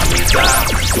streets na mamita,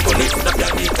 tuko liku na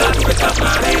pianita,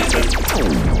 tumekama rebe.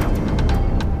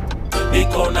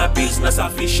 Niko na beats na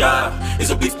safisha,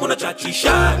 hizo beef muna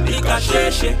chachisha,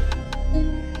 nikasheshe.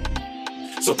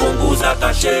 So punguza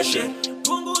kasheshe.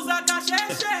 Punguza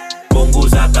kasheshe.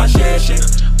 Punguza kasheshe.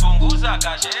 Punguza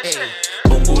kasheshe.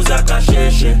 Punguza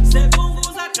kasheshe.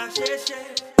 Punguza kasheshe.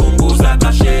 Punguza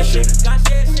kasheshe.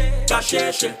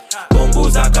 Kasheshe.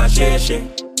 Punguza kasheshe.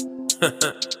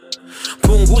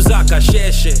 Punguza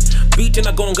kasheshe. Beat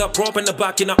inagonga prop na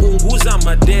baki na unguza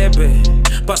madebe.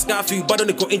 Paskafi bado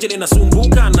niko nje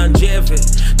ninasumbuka na njeve.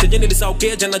 Tenye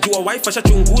nilisaukeja najua wifi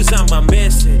ashachunguza ma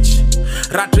message.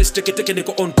 Rat race teke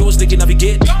niko on toes niki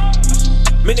navigate.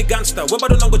 Mini gangster, we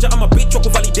bado nangoja ama beat wa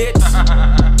kuvalidate.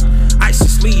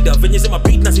 ISIS leader, venye zema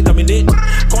beat na zitaminate.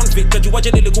 Convict,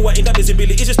 kajuwaje nilikuwa inda mizi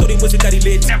mbili. Ishi story mwezi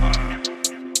karelate.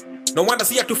 No wonder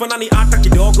siya tufanani ata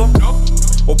kidogo.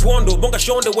 Opondo, bonga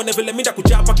shonde, wene vile minda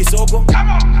kuchapa kisogo.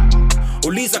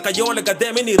 Uliza kayole,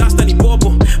 gade, mini rasta ni bobo.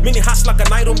 Mini hustler ka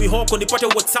Nairo mihoko, nipate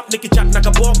WhatsApp nikichat na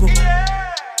kabogo.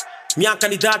 Miaka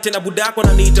ni date na budako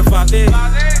na niitafate.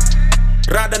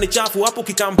 Rada ni chafu, hapo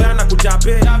kikambana na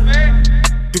kutape.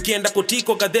 Tukienda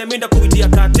kotiko, gade, minda kuitia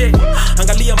kate.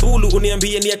 Angalia mbulu,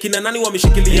 uniambie ni akina nani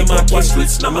wameshikilia maki. Niko kwa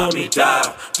streets na mamita,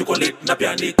 tuko lit na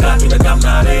pianika,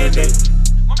 tumekamna rende.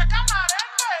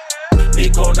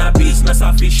 Niko na beats na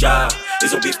safisha,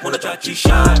 hizo beef muna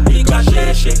chachisha,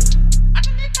 nikasheshe.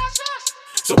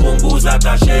 So punguza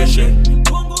kasheshe.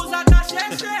 Punguza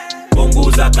kasheshe.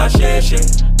 Punguza kasheshe.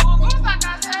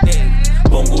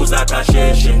 Punguza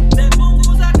kasheshe.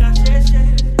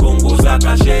 Punguza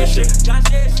kasheshe.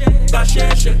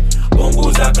 Kasheshe.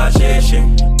 Punguza kasheshe.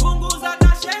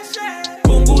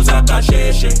 Punguza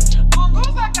kasheshe.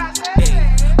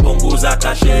 Punguza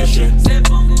kasheshe.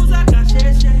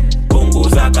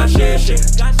 Punguza kasheshe.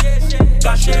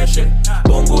 Kasheshe.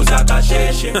 Punguza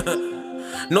kasheshe.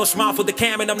 No smile for the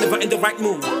cam and I'm never in the right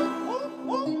mood.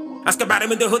 Ask about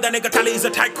him in the hood, that nigga Kali is a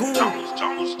tycoon.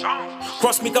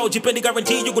 Cross me go, jipendi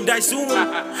guarantee you gon' die soon.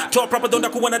 Toa proper donda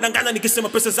kuwana dangana nikisema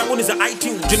pesa zangu ni za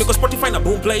iTunes. Juniko Spotify na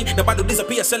Boomplay, na bado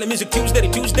disappear selling music Tuesday to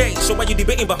Tuesday. So why you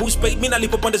debating about who's paid? Mina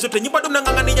lipo pande zote, nyi bado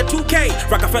mnangangania 2K.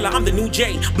 Rockefeller, I'm the new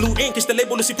J. Blue ink is the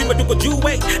label, usipime tuko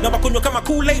Juway. Na makunywa kama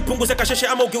Kool-Aid, punguza kasheshe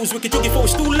ama ugeuzwe kichungi for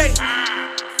it's too late.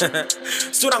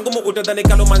 Sura ngumu utadhani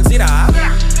kalo manzira.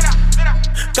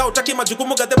 Kautaki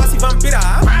majukumu gade basi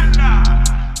vampira.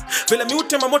 Vile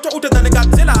miute mamoto utadhani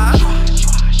Godzilla.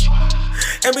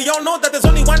 And we all know that there's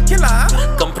only one killer.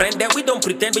 Comprende, we don't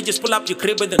pretend, we just pull up your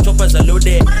crib and the choppers are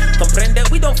loaded. Comprende,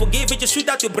 we don't forgive, we just shoot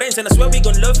out your brains and I swear we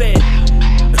gon' love it.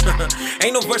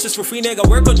 Ain't no verses for free, nigga,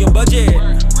 work on your budget.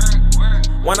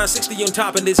 160 on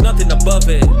top and there's nothing above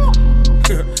it.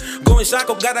 Going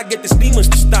psycho, gotta get these demons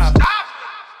to stop.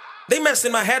 They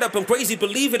messing my head up, I'm crazy,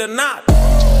 believe it or not.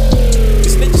 Get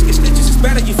snitches, it's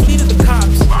better you flee to the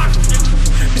cops.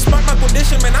 Despite my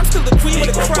condition, man, I'm still the cream of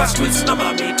the crop. Streets na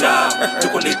mamita,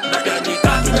 tuko lit na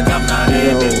pianika, tumekamna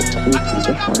rebe.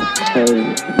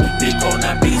 Niko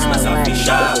na beats na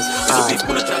safisha, hizo beef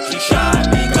kuna chachisha,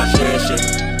 nikasheshe.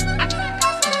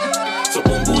 So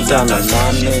punguza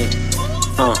kasheshe.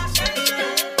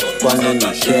 Kwa nini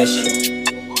keshe?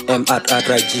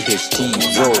 M-R-R-I-G-H-T,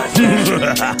 yo.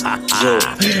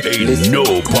 Ain't no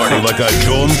party like a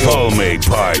John Palme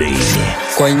party.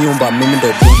 Kwa nyumba mimi ndo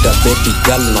buda, baby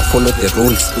girl na follow the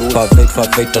rules.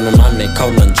 Favate anonane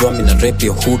kau na njua mina rap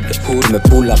your hood.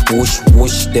 Tumepula push,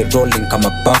 whoosh, they rolling kama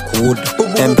backwood.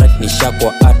 Embright ni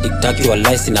shakwa addict, akiwa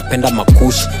lice inapenda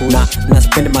makush. Na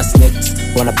spend my snakes,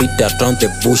 wanna beat around the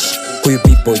bush. Huyu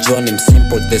people John him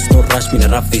simple, there's no rush, mina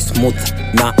rough is smooth.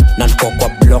 Na niko kwa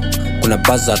block, kuna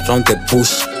buzz around the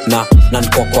bush. Na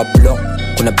niko kwa block,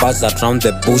 kuna buzz around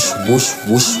the bush. Whoosh,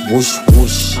 whoosh, whoosh,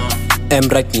 whoosh.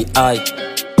 Embright ni I,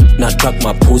 na track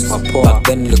mapus. Back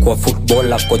then nilikuwa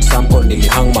footballer, coach Sampo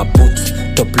nilihang maboots.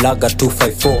 Top laga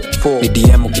 254 ni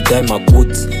DM ukidai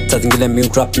magoods. Saa zingine mi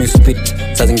rap mi spit,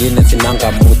 saa zingine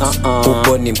sinanga moods.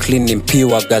 Ubo ni mclean ni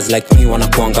mpiwa, guys like me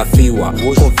wanakuanga fiwa.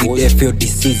 Covid FO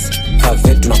disease,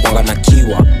 kave tunakuanga na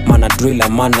kiwa.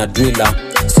 Mana driller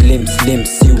Slim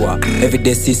siwa.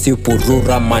 Everyday sisi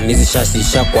upurura man, hizi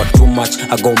shasisha kwa too much.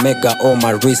 I go mega on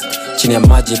my wrist, chini ya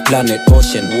maji planet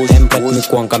ocean. Embrace ni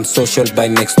kuanga social, by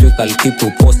next week I'll keep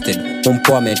you posted.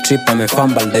 Umpo ametrip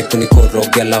amefumble ndai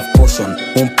kunikorogia love potion.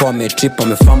 Umpo ametrip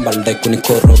amefumble ndai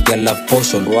kunikorogia love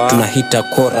potion. Tunahita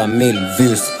kora mil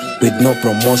views with no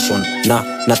promotion.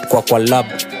 Na tukwa kwa lab,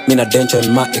 mina dencho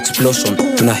on my explosion.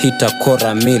 Tunahita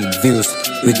kora mil views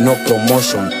with no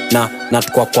promotion. Na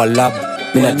tukwa kwa lab,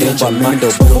 mina dencho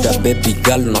mando buda. Baby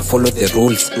girl una follow the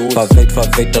rules.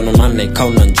 Favate anonana ikaw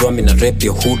nanjua mina rap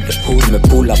your hood.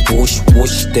 Tumepula push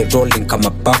they rolling kama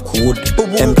backwood.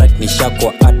 Embright ni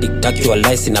shakwa addict akiwa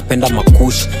lice napenda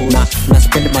makush. Na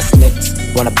spend my snakes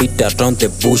wanna beat around the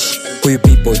bush. Huyu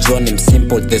people join him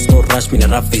simple, there's no rush, mina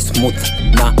rap is smooth.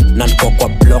 Na niko kwa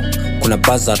block, kuna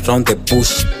buzz around the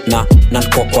bush. Na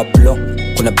niko kwa block,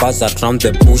 kuna buzz around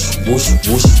the bush.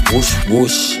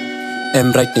 Whoosh.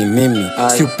 Embright ni mimi,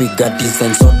 si upiga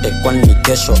design zote kwani ni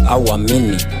kesho au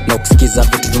amini. Na ukisikiza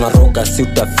vitu tunaroga si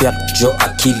utafiat jo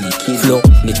akili. Flow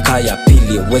ni kaya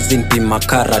pili, wezi npima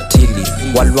karatili.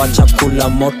 Walwacha kula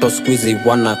moto squeezy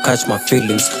wanna catch my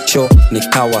feelings. Show ni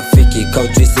kawa fiki,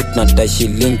 kaujui sit na daishi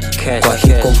linki. Kwa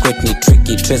hii concrete ni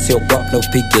tricky, trace your guap no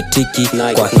pige tiki.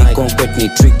 Kwa hii concrete ni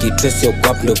tricky, trace your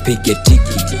guap no pige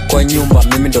tiki. Kwa nyumba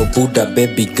mimi ndo buda,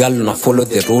 baby girl una follow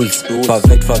the rules.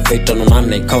 Favate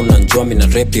anonana ikaw nanjua mina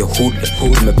rap your hood.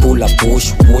 Tumepula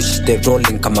push they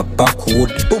rolling kama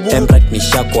backwood. Embright ni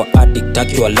shakwa addict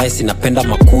akiwa lice napenda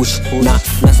makush. Na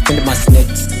spend my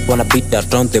snakes wanna beat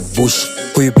around the bush.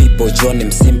 Huyu people join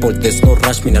him simple, there's no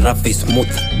rush, mina rap is smooth.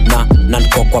 Na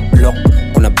niko kwa block,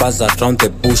 kuna buzz around the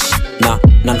bush. Na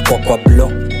niko kwa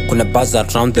block, kuna buzz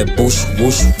around the bush.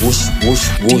 Whoosh.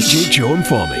 DJ Joe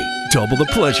Mfalme, double the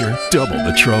pleasure, double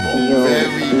the trouble.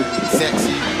 Very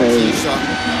sexy, Keisha,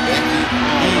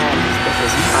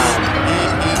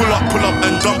 Pull up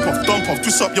and dump off.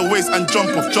 Twist up your waist and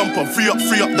jump off. Free up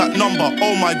that number.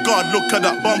 Oh my God, look at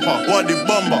that bumper. What the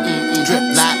bumper?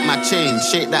 Drip like my chain,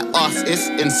 shake that ass, it's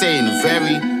insane.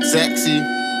 Very sexy,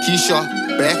 Keisha,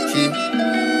 Becky.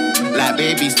 Like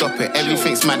baby, stop it.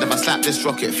 Everything's mad if I slap this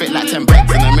rocket. Fit like 10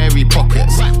 bags in a Mary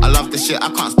pockets. I love this shit, I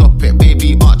can't stop it.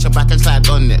 Baby, arch your back and slide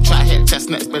on it. Try hit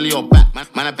chestnuts, belly or back.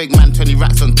 Man, a big man, 20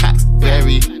 racks on tax.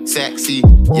 Very sexy,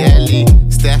 Yelly,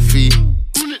 Steffi.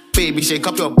 Baby, shake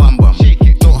up your bum.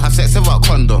 Don't have sex without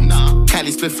condom.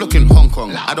 Cali spliff looking Hong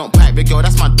Kong. I don't pipe, big girl,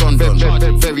 that's my don.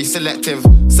 Very selective,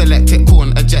 select it, cool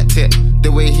and eject it.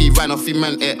 The way he ran off, he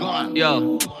meant it.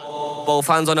 Yo. Both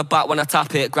hands on the back when I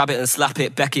tap it, grab it and slap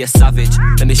it, Becky a savage.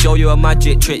 Let me show you a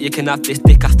magic trick, you can have this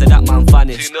dick after that man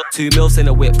vanished. 2 mils in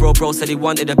a whip, bro said he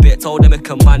wanted a bit, told him he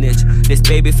can manage. This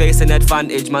baby face an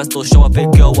advantage, man still show a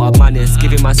big girl what I manage.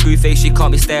 Giving my screw face, she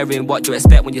can't be staring, what do you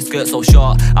expect when your skirt's so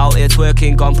short? Out here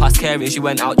twerking, gone past caring, she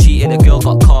went out cheating, the girl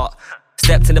got caught.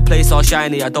 Stepped in the place all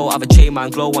shiny, I don't have a chain, man,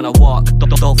 glow when I walk.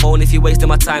 Don't phone if you wasting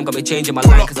my time, got me changing my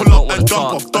line, cause I don't wanna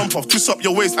talk. Dump off, twist up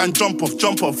your waist and jump off.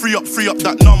 Free up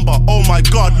that number. Oh my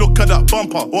God, look at that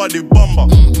bumper. What the bumper?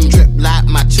 Drip like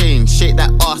my chain, shake that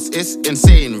ass, it's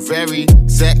insane. Very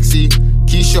sexy,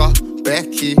 Keisha,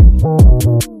 Becky.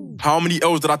 How many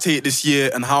L's did I take this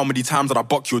year, and how many times did I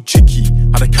buck your chickie?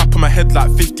 Had a cap on my head like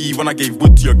 50 when I gave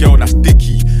wood to your girl, that's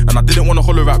dicky. And I didn't want to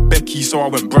holler at Becky, so I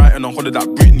went Brighton and hollered at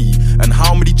Britney. And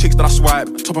how many chicks did I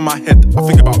swipe? Top of my head, I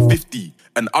think about 50.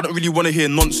 And I don't really want to hear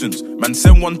nonsense. Man,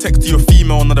 send one text to your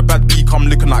female, another bad B come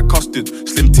looking like custard.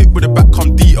 Slim tip with a back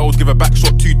come details, give a back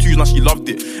shot 2 twos, now she loved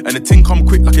it. And the ting come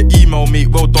quick like an email, mate,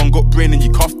 well done, got brain and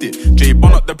you cuffed it. Jay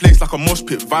bun up the place like a mosh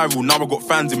pit, viral, now I got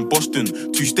fans in Boston.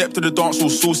 2-step to the dance all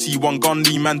saucy, one gun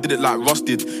Lee, man did it like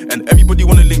rusted. And everybody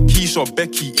wanna link Keisha,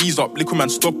 Becky, ease up, liquor man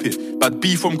stop it. Bad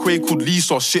B from Quay called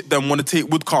Lisa, shit them wanna take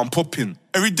wood car and pop in.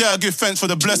 Every day I give thanks for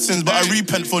the blessings, but I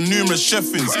repent for numerous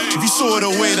chefings. If you saw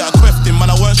the way that I queffed him, man,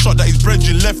 I weren't shot that his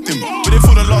brethren left him. But they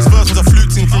thought the last verse was a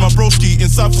flute thing from my broski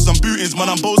inside for some bootings.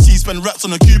 Man, I'm bossy, spend rats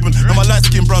on a Cuban. And my light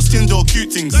skin, brown skin, door cute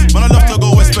things. Man, I love to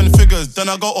go west, spend figures. Then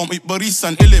I go on eat Baris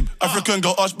and Ilib. African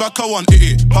girl, arch back, I want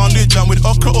it. Poundage jam with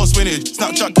okra or spinach.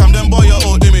 Snapchat cam, then boy your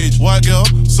old image. White girl,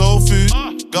 soul food,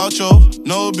 gaucho,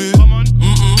 no boo.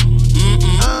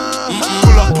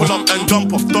 Pull up and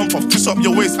jump off. Twist up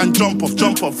your waist and jump off.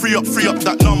 Free up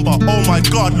that number. Oh my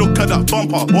God, look at that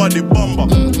bumper. What the bumper?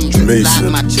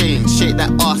 Like my chain, shake that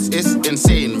ass, it's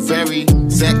insane. Very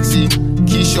sexy,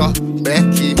 Keisha,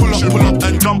 Becky. Pull up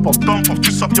and jump off,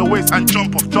 twist up your waist and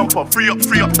jump off, free up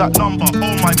that number.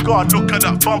 Oh my God, look at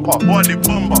that bumper, body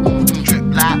bumper. Drip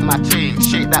like my chain,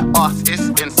 shake that ass, it's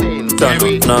insane.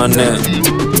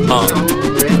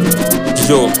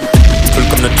 Yo,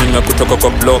 tulikuwa na dream ya kutoka kwa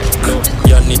block,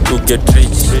 yani to get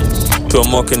rich, to a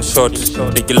mocking shot.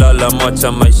 Nikilala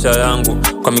mwacha maisha yangu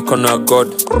kwa mikono ya God,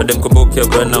 hadi mkumbuke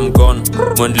when I'm gone.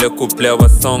 Muendelee kuplay our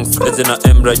songs, eje na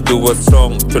Emra do what's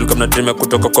wrong. Tulikuwa na dream ya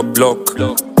kutoka kwa block,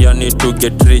 yani to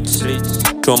get rich,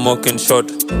 to a mocking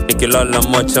shot. Nikilala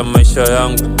mwacha maisha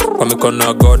yangu kwa mikono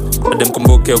ya God, hadi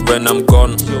mkumbuke when I'm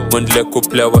gone. Muendelee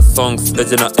kuplay our songs,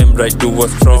 eje na Emra do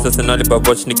what's wrong. Sasa nalipa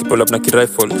watch nikipull up na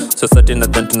kirifle, society na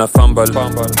dent na fumble.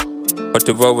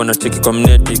 Watu wao wanacheki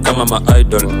community kama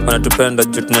ma-idol, wanatupenda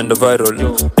juu tunaenda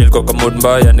viral. Nilikuwa kwa mood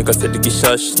mbaya, nikaseti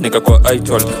kishash, nikakuwa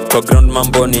idol. Kwa ground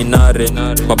mambo ni nare,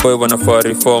 maboy wanafaa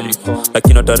reform,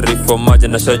 lakini wata reform maja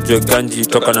na shajwe ganji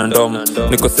toka na ndom.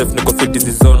 Niko safe, niko fit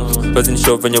this zone, bazi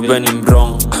nishow venye when I'm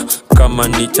wrong. Kama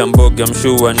ni chamboge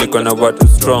mshua, niko na watu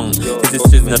strong. Hizi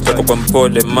streets zinatoka kwa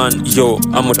mpole man, yo,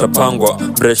 ama utapangwa.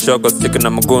 Breshogo stick na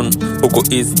mgun, huko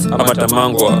east, ama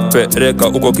tamangwa. Pereka,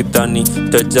 huko kitani,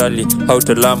 tajali,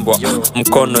 hautalambwa.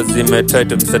 Mkono zime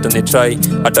tight, mseta ni try,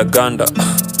 hata ganda.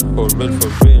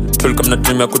 Tulikuwa na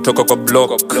dream ya kutoka kwa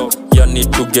block, yani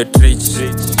to get rich,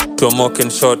 to a mocking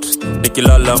shot.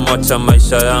 Nikilala mwacha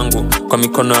maisha yangu kwa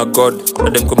mikono ya God,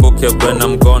 hadi mkumbuke when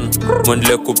I'm gone.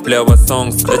 Muendelee kuplay our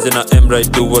songs, eje na Emra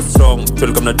do what's wrong.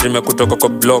 Tulikuwa na dream ya kutoka kwa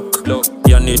block,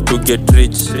 yani to get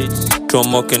rich, to a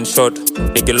mocking shot.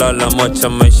 Nikilala mwacha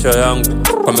maisha yangu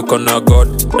kwa mikono ya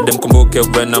God, hadi mkumbuke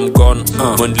when I'm gone.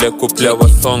 Muendelee kuplay our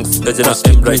songs, eje na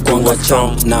Emra do what's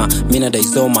wrong. Na mina dai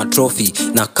my trophy,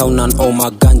 na kaunan all my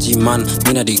ganji man,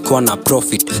 mina dai kwa na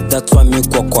profit. That's why mi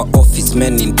kwa office,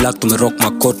 men in black tumerock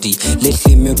makoti.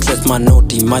 Lately mi dress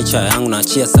manoti, maisha yangu na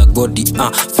chia sagodi.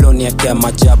 Flow ni yake ya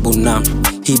majabu na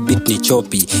hii beat ni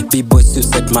choppy. B-boy si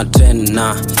set my trend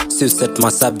na si set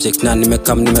my subject, na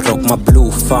nimerock my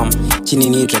blue farm. Chini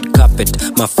ni red carpet,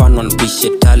 my fan on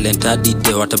bishe talent. Hadi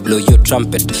de wata blow your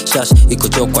trumpet. Shash iko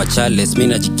chokwa chales,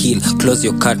 mina jikil, close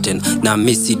your curtain. Na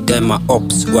misi dema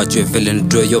ops, wachwe villain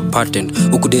draw your pattern.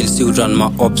 Ukudeli si run my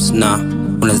ops na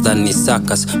unazani ni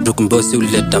sakas. Brukumbosi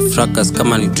uleta fracas,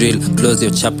 kama ni drill, close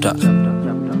your chapter.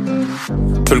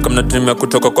 Tulikuwa na dream ya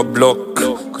kutoka kwa block,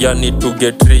 yani to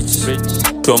get rich,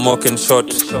 to a mocking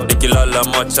shot. Nikilala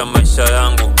mwacha maisha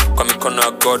yangu kwa mikono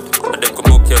ya God, hadi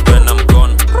mkumbuke when I'm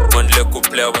gone. Muendelee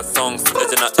kuplay our songs,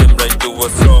 eje na Emra do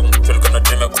what's wrong. Tulikuwa na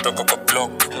dream ya kutoka kwa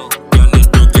block, yani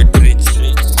to get rich,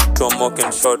 to a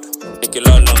mocking shot.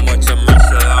 Nikilala mwacha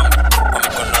maisha yangu kwa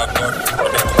mikono ya God,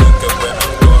 hadi mkumbuke when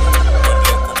I'm gone.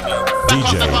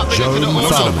 DJ Joe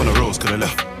Solomon on the roads, could I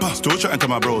left. Still chatting to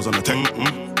my bros on the tech.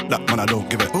 That man I don't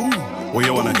give it. Where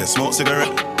you wanna get smoked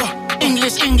cigarette?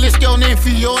 English girl named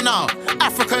Fiona.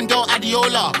 African girl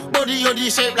Adiola. Body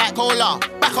shaped like cola.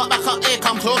 Back up, hey,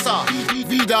 come closer.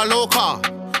 Vida loca.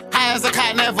 High as a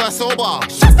cat, never sober.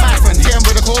 Python, hit him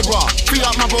with a cobra. Free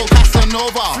up my bro,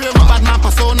 Casanova. Bad man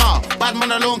persona. Bad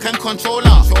man alone can control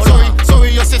her.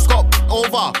 Sorry, your sis got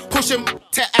over. Push him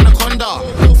to Anaconda.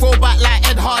 Throw back like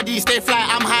Ed Hardy. Stay fly,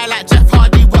 I'm high like Jeff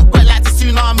Hardy. Wet like the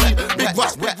tsunami. Big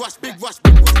rush.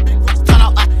 Turn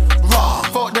up like raw.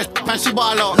 Fuck this, man, she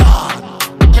ball out.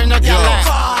 Turn the girl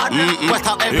like wet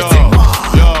up everything.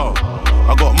 Yo,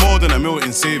 I got more than $1 million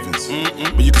in savings,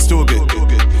 but you can still get.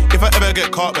 If I ever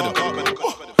get caught by the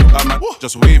I'm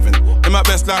just waving. In my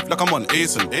best life, like I'm on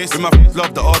Asen. With my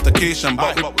love the altercation,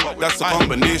 but that's a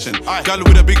combination. Gal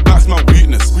with a big back's my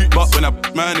weakness, but when I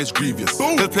man is grievous.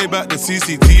 Let's play back the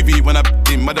CCTV when I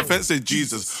in my defense is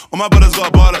Jesus. All my brothers got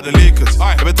a ball like the Lakers.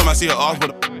 Every time I see her arch,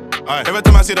 every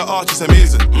time I see the arch, it's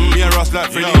amazing. Me and Ross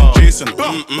like Freddie and Jason.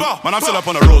 Man, I'm still up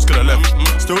on the roads, could I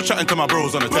left. Still chatting to my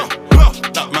bros on the tech.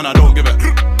 That man, I don't give it.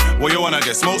 What you wanna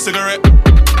get? Smoke cigarette?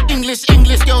 English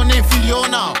girl named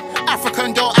Fiona.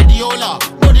 African girl Adiola.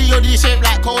 Body shaped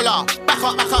like cola. Back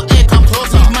up, hey, come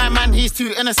closer. My man, he's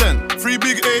too innocent. Free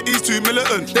big A, he's too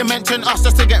militant. They mention us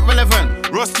just to get relevant.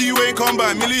 Rusty, you ain't come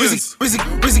by millions.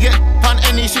 Wizzy get pun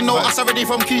any. She know us already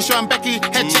from Keisha and Becky.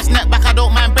 Head, chest, neck, back, I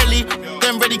don't mind belly.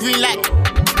 Them ready green like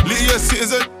Lydia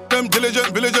citizen, them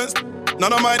diligent villagers.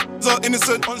 None of mine are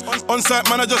innocent. On site,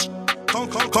 man, I just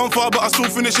come far, but I still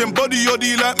finishing body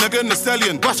like Megan Thee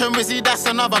Stallion. Russian Rizzy, that's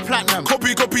another platinum.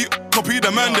 Copy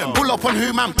the man them. Pull up on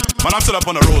who, man? Man, I'm still up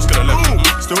on the roads, could I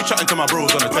left. Still chatting to my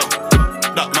bros on the tech.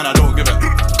 That man, I don't give it.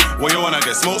 What you wanna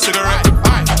get? Smoke cigarette?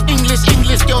 English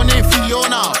girl named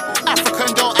Fiona.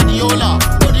 African girl Adiola.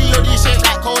 Body shaped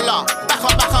like cola. Back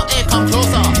up, hey, come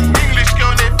closer. English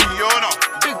girl named Fiona.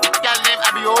 Big gal named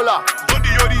Abiola.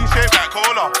 Body shaped like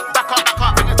cola. Back up,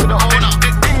 bring it to the owner.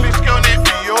 English girl named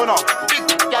Fiona. Big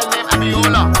girl named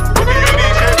Abiola.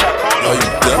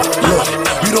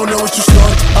 We don't know what you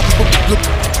started.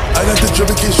 I got the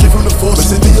drip came straight from the force. But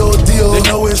it's D.O. They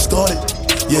know where it started.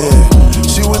 Yeah,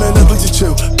 she went in Netflix to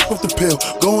chill, off the pill,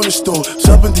 go in the store,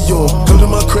 shop in Dior, come to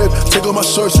my crib, take off my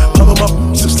shirts, pop on my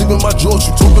sleep in my drawers.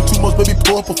 You talking too much, baby,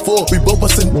 pull up a four. We both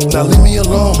bustin', now leave me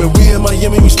alone. When we in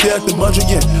Miami, we stay at the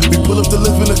Mondrian. We pull up to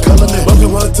live in the colony.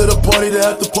 Welcome her to the party, the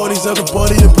after parties, after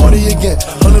party, and party again.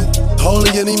 100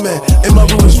 holy any man, in my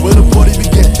room is where the party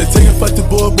began. They take a fight to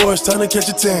boy, it's time to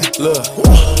catch a tan. Look,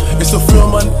 it's a free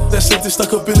on my that shit that's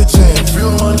stuck up in the jam. Free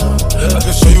on my I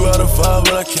can show you how to vibe,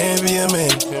 but I can't be a man.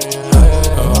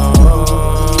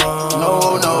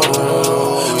 No.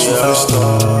 Shoot for the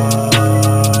stars.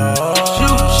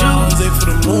 Shoot. Take for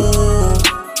the moon.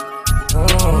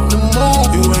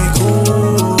 You ain't cool.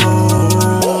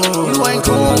 You ain't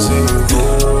cool. I say you cool.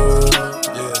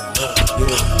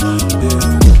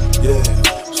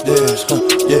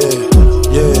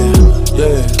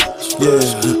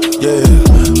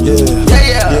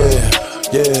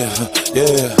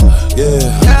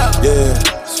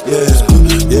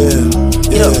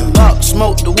 Yeah, pop,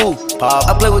 smoke the woo. Pop.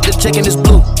 I play with the chicken, it's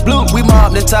blue. We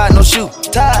mobbed and tied, no shoe.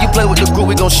 You play with the group,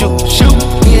 we gon' shoot.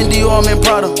 Me and Dior, I'm in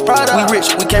Prada. We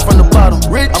rich, we came from the bottom.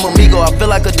 I'm amigo, I feel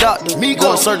like a doctor.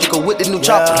 Going surgical with the new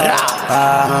chopper.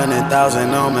 500,000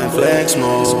 on my flex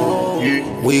mode.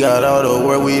 We got all the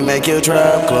work, we make your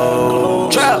trap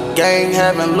close. Trap gang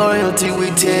having loyalty, we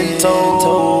 10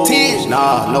 toes.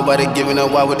 Nah, nobody giving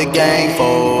up, why with the gang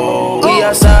for? We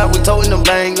outside, we toting them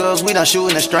bangers, we not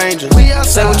shooting at strangers.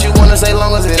 Say what you wanna say,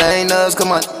 long as it ain't us.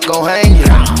 Come on, go hang it.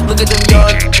 Look at them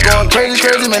yards, going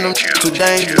crazy, man, them too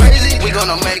dangerous. We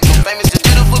gonna make them famous, this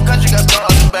beautiful country got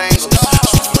stars and bangles.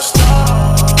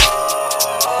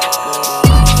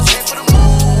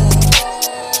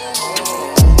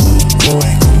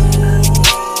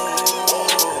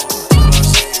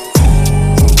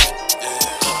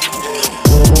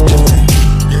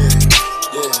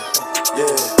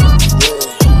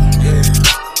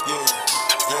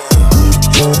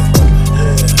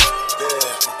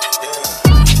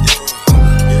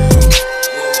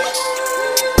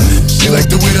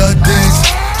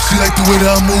 Way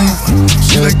that I move,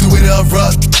 she like the way that I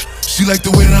rock, she like the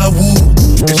way that I woo,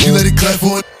 and she let it clap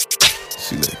for it,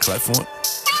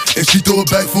 and she throw it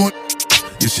back for it,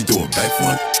 yeah, she throw it back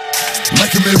for it.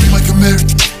 Mike and Mary,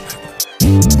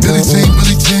 Billie Jean,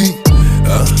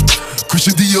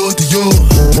 Christian Dior,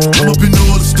 I'm up in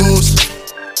all the stores.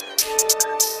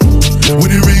 When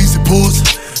it rains, it pours,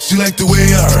 she like the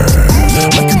way I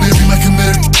Mike and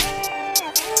Mary,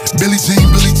 Billie Jean,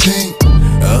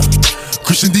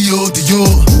 Christian Dior,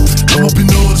 I'm up in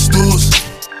all the stores.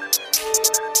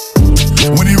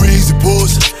 When it rains, it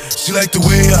pours, she like the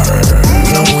way I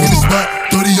When I walk in the spot,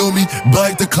 30 on me,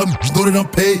 buy at the club, know that I'm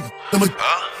paid. I'ma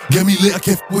get me lit, I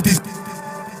can't with these.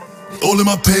 All in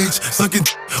my page, sucking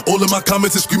all in my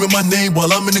comments and screaming my name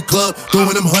while I'm in the club,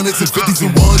 throwing them hundreds and fifties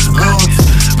and ones.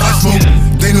 I smoke,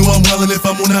 they know I'm wildin'. If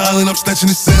I'm on the island, I'm snatching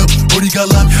the cell. Brody got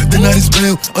locked, the night is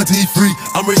bail. Until he free,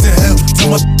 I'm raising hell. Tell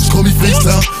my call me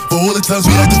FaceTime. For all the times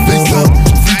we had to FaceTime.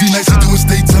 3D nights, I do it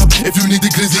stay time. If you need the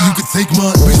glizzy, you can take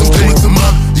mine. Please don't come up to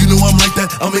mine. You know I'm like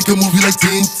that, I'll make a movie like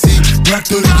TNT. Black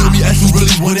 30 on me, as you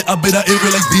really want it, I bet I air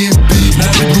it like DMB. Now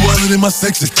the blue island in my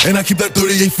section, and I keep that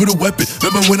 38 for the weapon.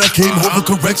 Remember when I came home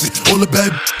for correction? All the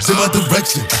bad in my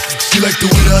direction. She like the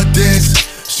way that I dance,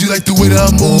 she like the way that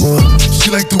I move, she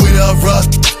like the way that I rock,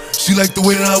 she like the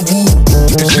way that I woo,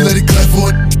 and she let it clap for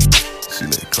it,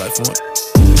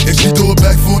 and she throw it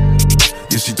back for it,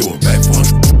 yeah, she throw it back for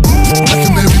it. Mike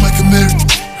and Mary,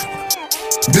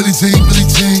 Billie Jean,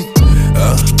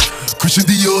 Christian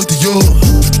Dior,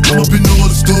 I'm up in all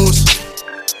the stores.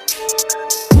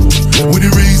 When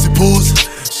it rains, it pours,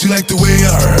 she like the way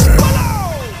I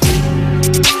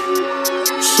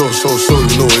So,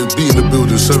 you know, it be in the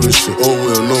building, 7 shit, all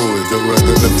way or nowhere. Get right,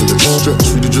 get left, and then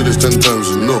stretch. We did this 10 times,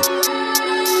 you know.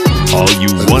 All you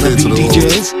wanna be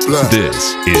DJs,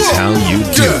 this is how you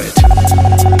do it.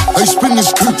 I spin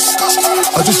this clip,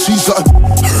 I just see something.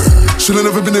 Should've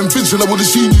never been invincible, I would've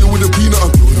seen you with a peanut.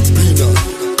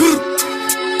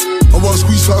 I wanna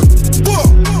squeeze something.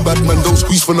 Bad man don't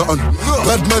squeeze for nothing.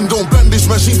 Bad man don't brandish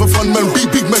machine for fun, man. Be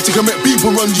big magic and make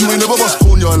people run. You ain't never must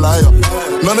call you a liar.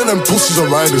 None of them pussies are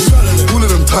riders. All of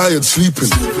them tired, sleeping.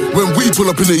 When we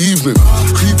pull up in the evening,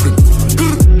 creeping.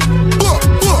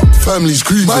 Family's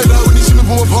creeping. My dad when he see me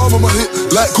put my palm on my hip.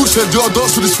 Like Coach said, y'all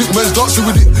dance with the stick, man's dancing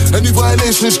with it. Any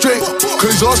violation is straight,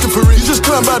 cause he's asking for it. You just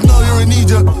climb bad now, you're in need,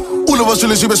 yeah. All of us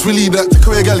realize you best believe that. Take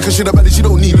away a gal cause she that bad, she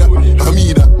don't need that. I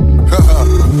mean that.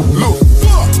 Look.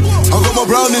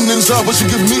 inside, but she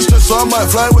give me stress. So I might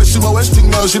fly west, she my westing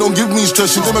now. She don't give me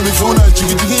stress, she don't make me feel nice.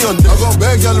 Jiggy jiggy on deck. I got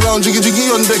bad gal around, jiggy jiggy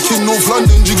on deck. In North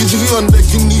London, jiggy jiggy on deck.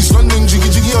 In East London, jiggy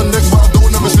jiggy on deck. But I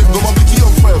don't ever slip, got my blicky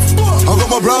on 5. I got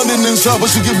my browning inside,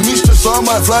 but she give me stress. So I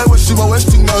might fly west, she my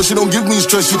westing now. She don't give me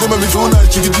stress, she don't make me feel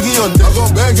nice. Jiggy jiggy on deck. I got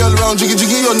bad gal around, jiggy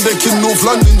jiggy on deck. In North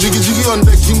London, jiggy jiggy on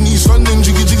deck. In East London,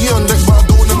 jiggy jiggy on deck. But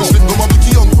I don't ever slip, got my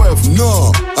blicky on 5.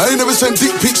 No, I ain't never sent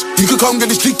dick pics. You could come get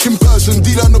this dick in person.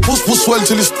 Deal on the post will swell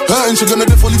till it's hurting. She gonna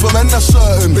definitely leave a man, that's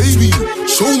certain. Baby,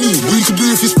 show me what you can do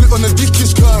if you split on the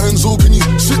dickest curtains. Or can you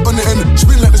sit on the end,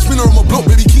 spin like the spinner on my block,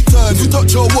 baby, keep turning. If you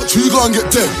touch your watch, you go and get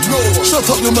dead. No, shut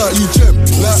up your mouth, you gem.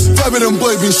 Like, 5 of them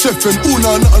boy been chefing. Ooh,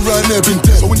 nah, nothing right there been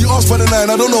dead. So when you ask for the 9,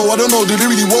 I don't know. Do they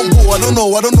really want war? I don't know.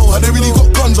 Have they really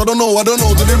got guns? I don't know.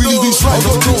 Do they really do slide? I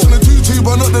got drinks on the 2-2,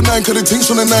 but not the 9. Cause the things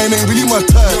on the 9 ain't really my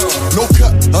type. No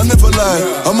cap, I never lie.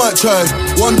 I might try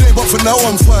one day, but for now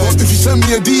I'm fine. If you send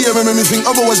me a DM and make me think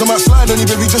otherwise, I might slide on you,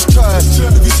 baby, just try.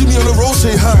 If you see me on the road,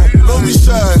 say hi. Don't be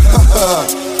shy.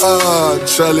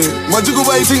 Charlie. My jiggle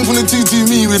body thing from the 2-2,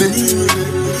 me with it.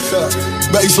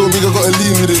 Back so big, I gotta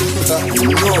leave with it.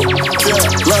 No,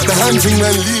 yeah, like the hand thing,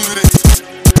 man, leave with it.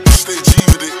 Stay G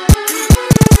with it.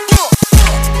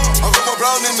 I got my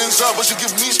browning inside, but she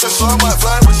give me stress. So I might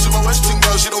fly when she my westing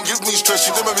girl. She don't give me stress.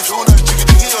 She don't make me feel nice. Jiggy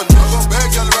jiggy on deck. I got bad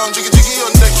gal around, jiggy jiggy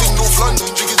on deck. In North London,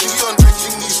 jiggy jiggy on deck.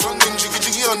 In East London, jiggy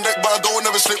jiggy on deck. But I don't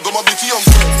ever slip, got my blicky on.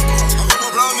 I got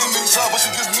my browning inside, but she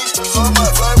give me stress. So I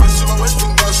might fly when she my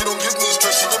westing girl. She don't give me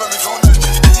stress. She don't make me feel nice.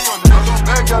 Jiggy jiggy on deck. I got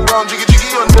bad gal around, jiggy jiggy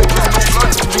on deck. In North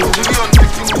London, jiggy jiggy on deck.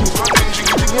 In East London,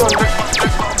 jiggy jiggy on deck.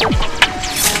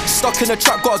 Stuck in the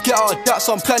trap, gotta get out of that,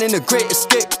 so I'm planning the great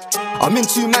escape. I'm in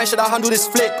 2 man, should I handle this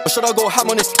flick? Or should I go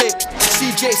ham on this tape?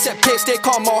 CJ set pace, stay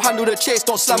calm, I'll handle the chase,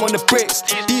 don't slam on the brakes.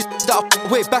 These that I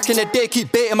way back in the day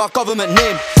keep baiting my government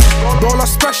name. Roll a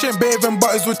splash ain't bathing,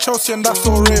 but it's with Chelsea and that's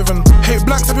all Raven. Hate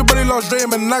blacks, everybody loves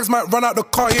Raymond. Nags might run out the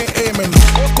car, he ain't aiming.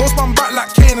 Ghost man back like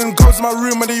Kanan, goes to my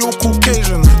room and they all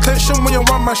Caucasian. Tension when you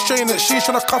run my strain it, she's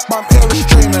tryna cuff but I'm air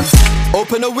restraining.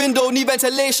 Open a window, need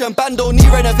ventilation, band don't need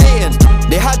renovating.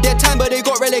 They had their time but they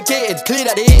got relegated, clear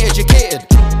that they ain't educated.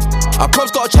 I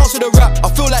props got a chance with the rap, I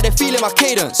feel like they're feeling my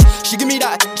cadence. She give me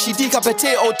that, she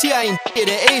decapitate OT, I ain't in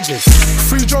ages.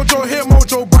 Free Jojo, hit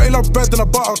Mojo, but he love bread than a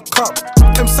buttercup.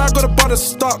 Inside got a butter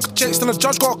stuck, Jakes and the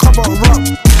judge got a cover up.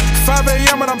 5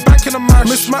 AM and I'm back in the match.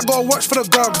 Miss Mac gotta watch for the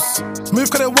gubs.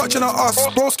 Move cause they watching at us.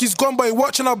 Broski's gone but he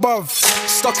watching above.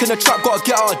 Stuck in the trap, gotta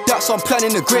get out of that, so I'm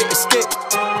planning the great escape.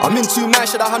 I'm in 2 man,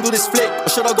 should I handle this flick? Or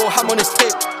should I go ham on this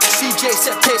tape? CJ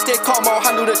set pace, stay calm, I'll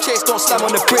handle the chase, don't slam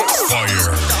on the brakes.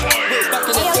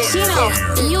 Hey, Chino,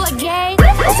 you a gay?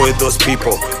 Avoid those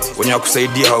people, when you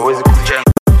kusaidia hawezi kujenga.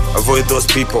 Avoid those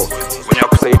people, when you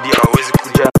kusaidia hawezi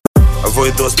kujenga.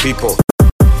 Avoid those people,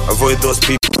 avoid those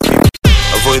people.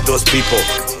 Avoid those people,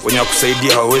 when you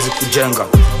kusaidia hawezi kujenga.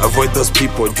 Avoid those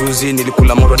people, juzi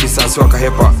nilikula moro distance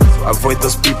wakahepa. Avoid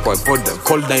those people, avoid them.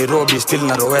 Cold Nairobi, still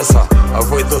narowesa.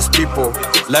 Avoid those people,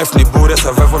 life ni bure,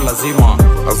 survival lazima.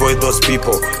 Avoid those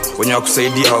people, when you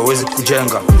kusaidia hawezi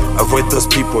kujenga. Avoid those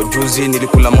people, juzi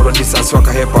nilikula moro distance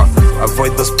wakahepa.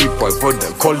 Avoid those people, avoid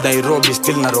them. Cold Nairobi,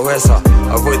 still narowesa.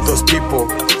 Avoid those people,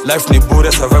 life ni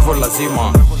bure, survival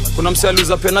lazima. Kuna mse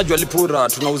aliuza pena juu alipura,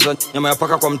 tunauza nyama ya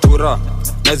paka kwa mtura.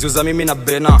 Naziuza mimi na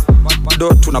bena,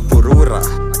 bado tunapurura.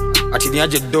 Ati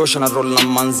niaje dosh na roll na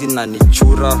manzi na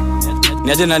nichura.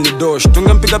 Niaje na ni dosh,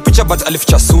 tungempiga picha but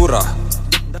alificha sura.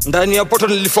 Ndani ya poto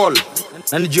nilifall,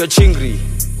 na nijua chingri.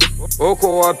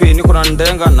 Oko wapi niko na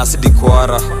ndenga na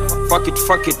sidikwara.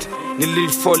 Fuck it,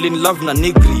 nilifall in love na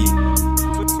nigri.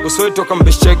 Usoi toka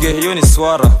mbeshege, hiyo ni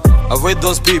swara. Avoid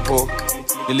those people,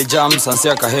 nilijam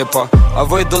sansia kahepa.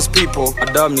 Avoid those people,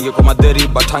 Adam ningekuwa madheri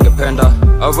but hangependa.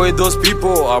 Avoid those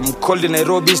people, I'm cold in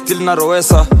Nairobi, still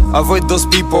narowesa. Avoid those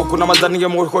people, kuna madhani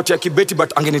ningemwokoti ya kibeti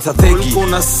but angenitathegi.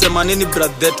 Unasema nini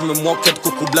brother, tumemwoket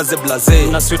kukublaze blaze.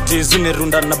 Na sweetie zuni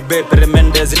runda na bepere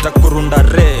mende zitakurunda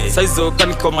re. Saizo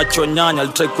kaniko macho nyanya,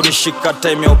 alitry kunishika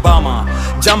time ya Obama.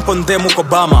 Jump on them uko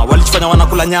Obama, walichifanya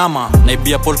wanakula nyama.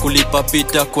 Naibia Paul kulipa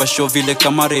pita kwa show vile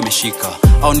kamera imeshika.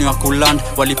 Au ni wakuland,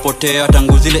 walipotea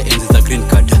tangu zile enzi za green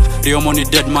card. Riomo ni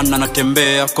dead man na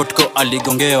natembea, kotko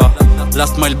aligongewa.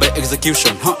 Last mile by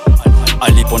execution,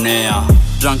 aliponea.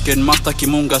 Drunken master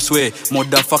kimunga swe,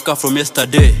 motherfucker from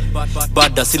yesterday.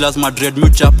 Bada si lazima dread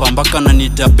mchapa mpaka na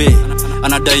nitabe.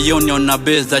 Anadai yoni on na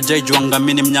beza, jai juanga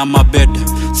mini mnyama bed.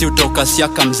 Si utoka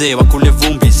siaka mzee, wakule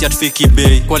vumbi, si atfiki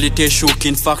bay. Quality shook,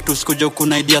 in fact usikuja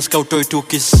kuna ideas kautoi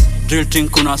tukis. Drill team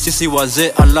kuna sisi wazee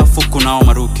alafu kunao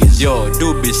maruki. Yo,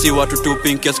 dubi si watu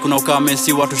tupi, nkes kuna ukame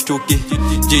si watu shtuki.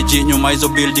 Jiji nyuma hizo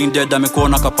building dead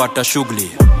amekuona kapata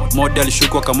shughuli. Model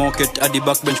shukwa kamoket hadi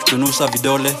backbench kutunusa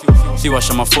vidole. Si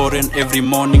washama foreign every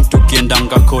morning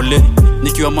tukiendanga kole.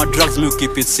 Nikiwa ma drugs me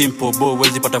keep it simple, bo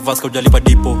wezi pata vaska ujalipa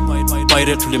dipo.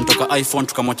 Pirate tulimtoka iPhone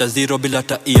tukamwacha zero bila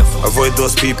hata earphone. Avoid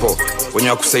those people, wenye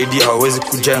wakusaidia hawezi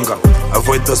kujenga.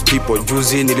 Avoid those people,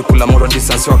 juzi nilikula moral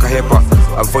distance wakahepa.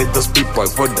 Avoid those people,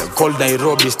 avoid them. Cold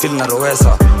Nairobi still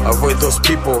narowesa. Avoid those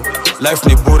people, life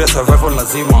ni bure, survival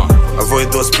lazima. Avoid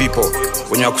those people,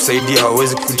 wenye wakusaidia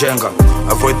hawezi kujenga.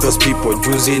 Avoid those people,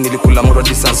 juzi nilikula moral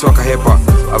distance wakahepa.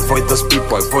 Avoid those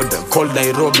people, avoid them. Cold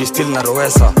Nairobi still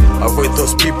narowesa. Avoid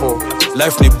those people,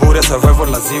 life ni bure, survival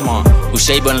lazima.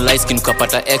 Ushaiba na light skin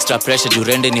ukapata extra pressure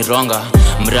jurende ni ronga.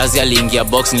 Mrazi aliingia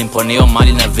box nilimponeo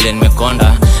mali na vile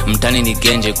nimekonda. Mtani ni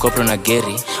genje, kopro na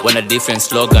geri wana different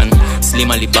slogan.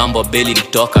 Slim alibambo, Belly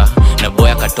litoka na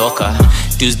boy akatoka.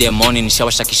 Tuesday morning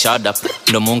nishawasha kishada,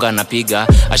 ndo munga anapiga.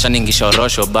 Ashaningisha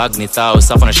orosho, bag ni thao,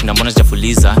 safa na shinda mbona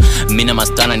sijafuliza. Mina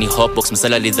mastana ni hotbox,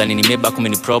 msala lidhani ni meba kumi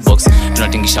ni probox.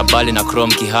 Tunatingisha bali na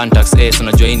chrome kihantax, so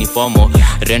najua hii ni fomo.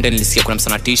 Rende nilisikia kuna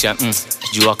msanatisha,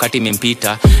 juu wakati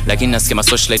imempita. Lakini nasikia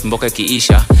masocialite mboka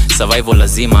kiisha. Survival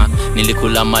lazima,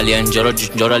 nilikula mali ya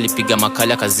njoro alipiga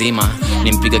makali akazima.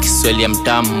 Nimpiga Kiswahili ya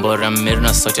mtambo, Rameru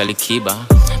na sauti alikiba.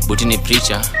 Buti ni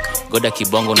preacher, goda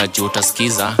kibongo na juu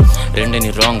utasikiza. Rende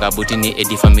ni ronga, buti ni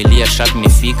edi familia, sharp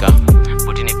nifika.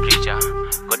 Buti ni preacher,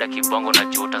 goda kibongo na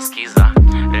juu utasikiza.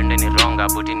 Rende ni ronga,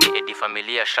 buti ni edi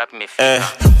familia, sharp nifika.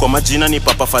 Kwa majina ni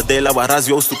Papa Fadela,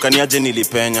 warazi wa ustukaniaje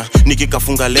nilipenya.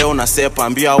 Nikikafunga leo na sepa,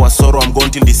 ambia wasoro wa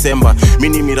mgonti December.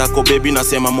 Mini mirako baby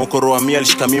nasema mokoro wa mia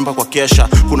alishika mimba kwa kesha.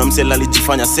 Kuna msela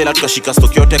alijifanya sela, tukashika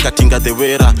stock yote katinga the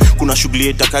wera. Kuna shughuli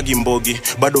itakagi mbogi,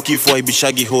 bado kifo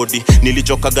haibishagi hodi.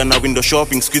 Nilichokaga na window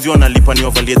shopping, squeeze wanalipa ni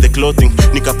wavalie the clothing.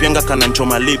 Nikapianga kana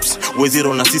nchoma lips,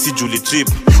 weziro na sisi Julie trip.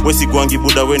 Wesi guangi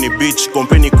buda weni bitch,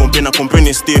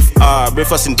 company stiff.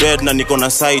 Breakfast in bed na niko na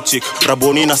side chick.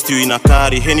 Raboni na stew ina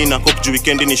kari, heni na coke juu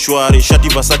weekend ni shwari. Shati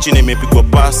Versace na imepigwa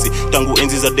pasi. Tangu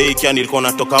enzi za daycare nilikuwa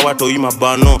natoka watu ima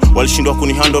bano. Walishindwa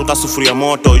kunihandle ka sufuria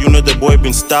moto. You know the boy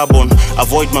been stubborn.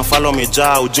 Avoid mafalo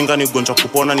mejaa, ujinga ni ugonjwa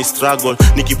kupona ni struggle.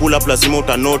 Nikipula up lazima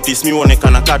uta notice, mi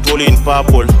uonekana cat all in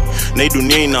purple. Na hii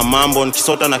dunia ina mambo,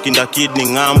 nikisota na kinda kid ni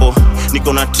ngambo.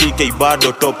 Niko na TK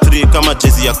bado top 3 kama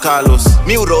jezi ya Carlos.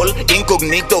 Mi roll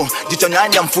incognito,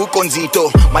 jichonyanya mfuko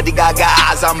nzito. Madigaga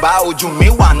azambao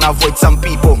jumiwa na avoid some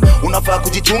people. Unafaa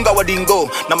kujichunga wadingo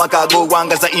na makago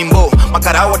wanga za imbo.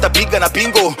 Makarao watapiga na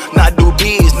pingo na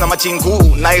dubis na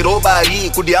machingu.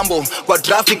 Nairobi kudiambo kwa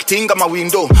traffic tinga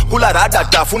mawindo. Kula rada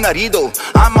tafuna rido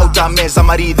ama utameza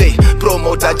maridhe.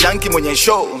 Promoter junkie mwenye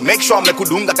show, make sure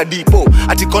amekudunga kadipo.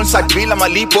 Ati concert bila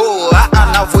malipo,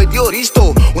 na avoid your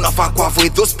risto. Unafaa kwa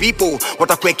avoid those people.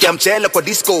 Watakuwekea mchele kwa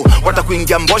disco,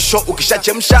 watakuingia mbosho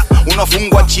ukishachemsha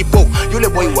unafungwa chipo. Yule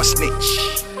boy wa snitch,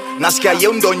 nasikia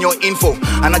yeu ndonyo info.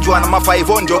 Anajua na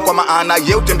ma5 ndio kwa maana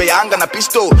yeu tembeanga na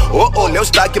pisto. Leo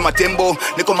staki matembo,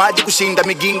 niko maji kushinda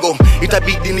migingo.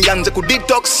 Itabidi nianze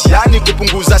kudetox, yani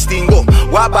kupunguza stingo.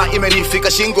 Waba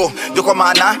imenifika shingo, ndio kwa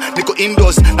maana niko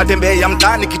indoors. Natembea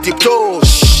mtaani kitipto.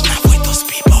 Avoid those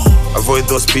people, avoid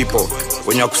those people,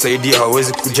 wenye wakusaidia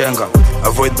hawezi kujenga.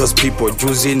 Avoid those people,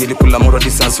 juzi nilikula moral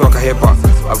distance wakahepa.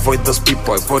 Avoid those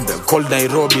people, avoid them. Cold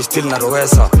Nairobi still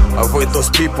narowesa. Avoid those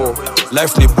people,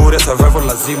 life ni bure, survival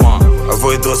lazima.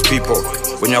 Avoid those people,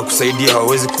 wenye wakusaidia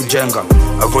hawezi kujenga.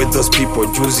 Avoid those people,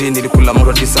 juzi nilikula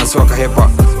moral distance wakahepa.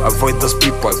 Avoid those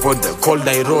people, avoid them. Cold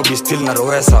Nairobi still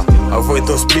narowesa. Avoid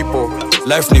those people,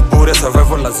 life ni bure,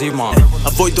 survival lazima.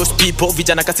 Avoid those people,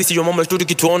 vijana kasisi yo mama studio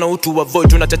kituona utu avoid.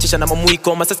 Tunachachisha na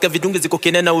mamuiko, masasika vidunge ziko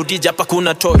kenena udija hapa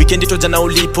kuna toy. Weekend toja na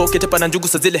ulipo, ketepa na njugu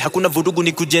sazile hakuna vurugu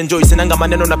ni kujenjoy. Senanga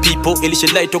maneno na people,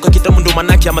 ilishelai toka kitamu ndo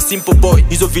manaki ama simple boy.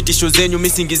 Hizo vitisho zenyu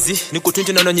misingizi, niko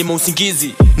 20 na nanyima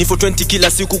usingizi. Ni for 20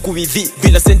 kila siku kuivi,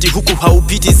 bila senti huku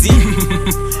haupitizi.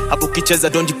 Hapo kicheza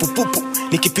dondi pupupu,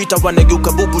 nikipita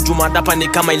wanageuka bubu. Jumadapa ni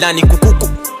kama ilani kukuku.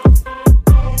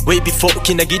 Way before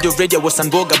kina Gideon radio was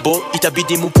unbogable.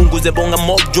 Itabidi mupunguze bonga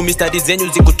mob, jumi studies zenyu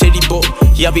ziko terrible.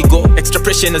 Here we go, extra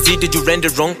pressure na zidi you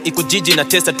render wrong. Iko jiji na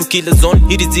testa tu kila zone.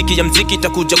 Hii riziki ya mziki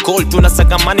itakuja call.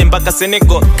 Tunasaka mane mpaka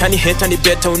Senegal. Kani heta ni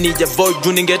better unija void.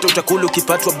 Juningeto utakulu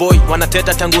kipatwa boy.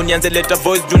 Wanateta tangu nianze leta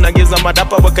voice. Junageza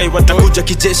madapa wakai watakuja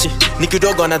kijeshi. Ni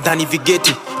kidogo anadhani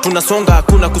vigeti. Tunasonga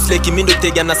hakuna kusleki mindo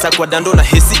tega na sakwa dando na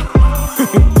hesi.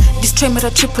 destroy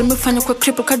mara triple mifanya kwa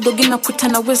cripple kadogi na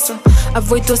kutana weso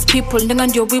avoid those people ndenga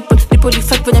ndio weeple people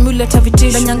effect when you let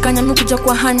vitisho nyanganya mimi kuja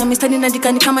kwa hanya mistani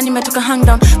naandika ni kama nimetoka hang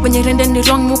down when you rende ni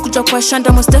wrong mimi kuja kwa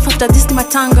shanda most def after this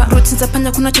matanga routines za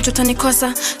panya kuna chochote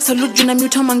nikosa salute juna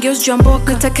mute mangeos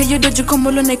jamboka nataka yodo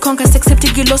jukomolo na ikonga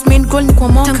accept you lost main goal ni kwa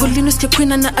moka tangu lino step queen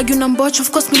na argue na mboch of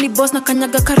course mini boss na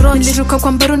kanyaga karot niliruka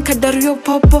kwa baron kadario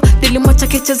popo nilimwacha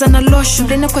kicheza na losho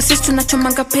ndene kwa sisi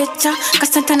tunachomanga pecha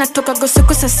kasanta natoka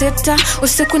goseko saa seta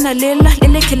usiku na lela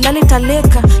lele kilale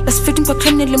taleka last fitting kwa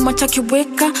crib nilimwacha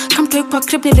kiweka kamtoi kwa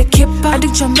crib nilikipa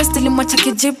adik jombes nilimwacha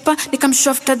kijipa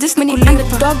nikamshow after this mini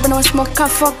underdog bana wa smoke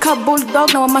fuck a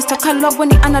bulldog na wa master catalog when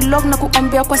ni analog na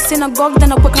kuombea kwa synagogue then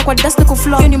nakuweka kwa dust na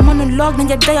kuflow ni monologue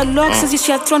na dialogue sisi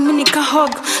share throne mini ka hog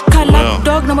kala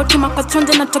dog na watuma kwa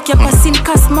tronde na tokia kwa scene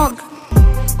ka smog.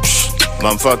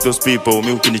 Man, fuck those people,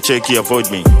 mi ukinicheki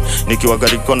avoid me. Nikiwa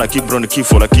gari kona kibro ni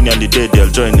kifo lakini alidedi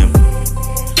I'll join him.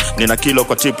 Nina kilo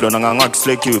kwa tiplo na ngangwa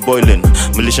kisleki we boiling.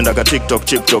 Milishindaga TikTok,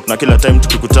 chiptok na kila time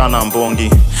tukikutana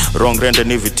mbongi. Wrong rende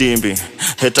ni vitimbi,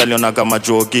 heta liona kama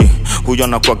jogi. Huyo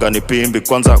anakuwaga ni pimbi,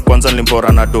 kwanza nilimpora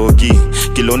na dogi.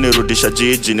 Kilo nirudisha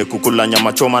jiji, ni kukula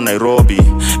nyama choma Nairobi.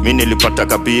 Mi nilipata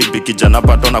kabibi, kijana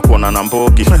pato na kuona na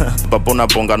mbogi. Babona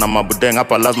bonga na mabudeng,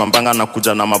 hapa lazima mbanga na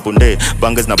kuja na mabunde.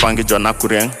 Banges na bangi jwa na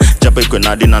kureng, japa ikwe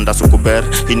nadi na nda sukuber.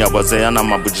 Hini abwazea na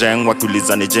mabujeng,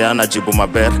 wakiuliza nijea na jibu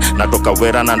maber. Natoka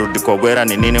wera na nudi kwa wera,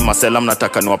 ni nini masela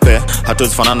mnataka niwape.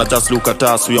 Hatuwezi fanana just look at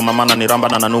us, huyo mama na niramba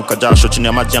na nanuka jasho. Chini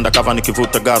ya maji undercover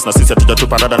nikivuta gas, na sisi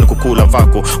hatujatupa rada ni kukula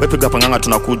vako. Wepiga panganga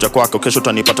tunakuja kwako, kesho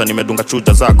utanipata nimedunga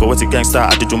chuja zako. Wezi gangster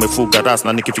ati tumefuga ras,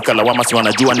 na nikifika lawama si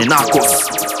wanajua ni nako.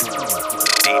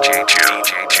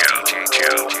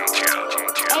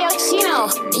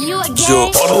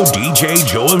 Follow DJ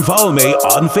Joe and follow me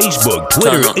on Facebook,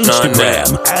 Twitter,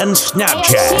 Instagram, and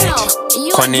Snapchat.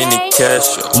 Kwa nini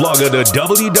kesho? Log on to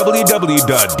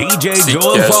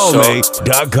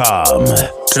www.djjoeandfollowme.com.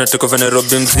 Tunatoka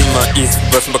Nairobi mzima East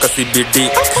bus mpaka CBD.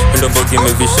 Ndombogi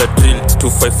imevisha drill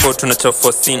 254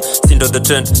 tunachafua scene. Sindo the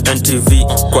trend NTV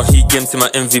kwa hii game sima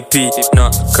MVP. Na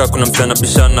kaa kuna msana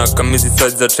bishana kamizi size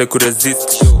za try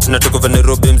kuresist. Tunatoka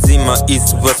Nairobi mzima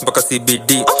East bus mpaka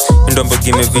CBD. Ndombogi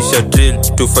imevisha drill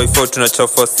 254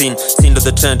 tunachafua scene. Sindo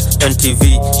the trend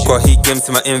NTV kwa hii game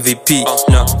sima MVP.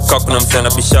 Na kaa kuna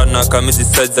msana bishana kamizi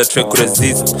size za try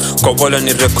kuresist. Kwa wala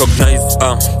ni recognize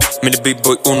mini big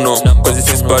boy uno kwa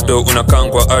this bado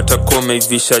unakangwa hata kome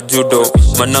ivisha judo.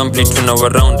 Manambli tuna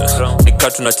waround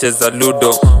nika tunacheza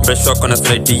ludo. Mresh wako na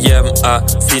slide DM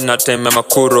sina time ya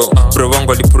makuro. Bro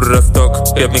wangu alipurura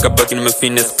stock pia mika baki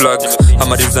nimefines plug.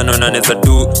 Hamarizano naneza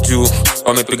du juu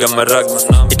wamepiga marags.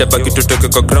 Itabaki tutoke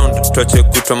kwa ground tuache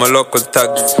kutwa malocals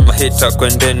tags. Mahita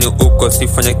kwendeni uko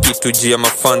sifanya kitu juu ya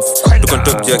mafans. Tuko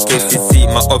top juu ya KCC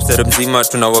maobsere mzima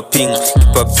tunawaping.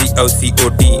 PUBG au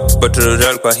COD Battle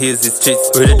Royale kwa hizi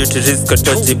streets. We ready to risk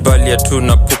ataji bali ya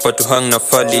tuna pupa tuhang na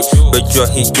fali. Wejua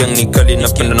hii gang ni kali na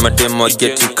penda na mademo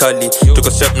geti kali.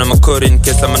 Tuko strap na makori in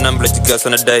case manambli jigasa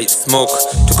na die smoke.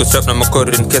 Tuko strap na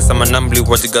makori in case manambli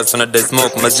wajigasa na die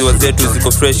smoke. Maziwa zetu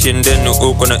ziko fresh ndenu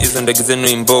uko na hizo ndege zenu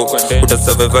imbo.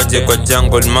 Utasurvivaje kwa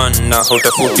jungle man na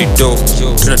hautafuti do.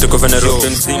 Tunatoka Nairobi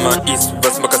mzima East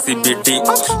bus mpaka CBD.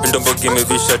 Ndombogi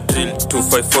imevisha drill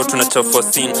 254 tunachafua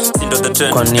scene. Sindo the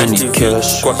trend NTV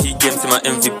kwa hii game sima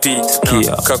MVP.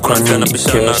 Na kakuna mtana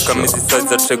bishana kamizi size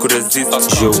za try kuresist.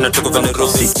 Tunatoka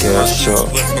Nairobi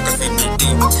mpaka CBD.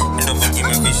 Ndombogi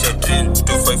imevisha drill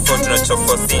 254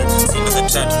 tunachafua scene. Sindo the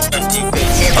trend NTV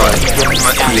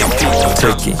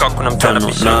kakuna mtana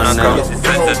bishana kamizi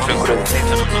size za try kuresist.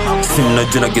 Simna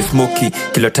jina get smoky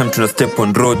kila time tuna step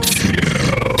on road.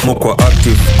 Moko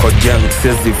active kwa gang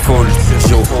says fall.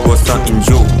 Yo what's up in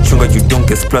yo chunga you don't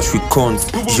get splash with cons.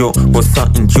 Yo what's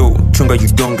up in yo chunga you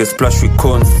don't get splash with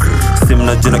cons.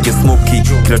 Simna jina get smoky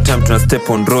kila time tuna step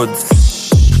on roads.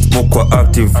 Moko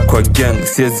active kwa gang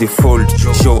says fall.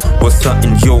 Yo what's up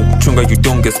in yo chunga you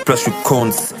don't get splash with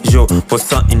cons. Yo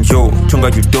what's up in yo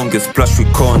chunga you don't get splash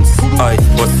with cons. I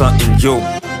what's up in yo.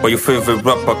 Why your favorite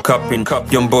rapper capping?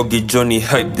 Young Boggy, Johnny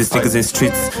hype, these niggas in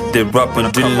streets. They rap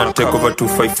and drill and take over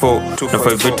 254. Na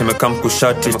 58 mekam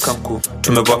kushati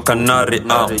tumewaka nare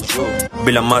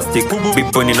bila mastic.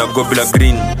 Big boy nina go bila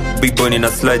green. Big boy nina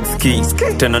slide ski.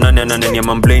 Tena nane anane ya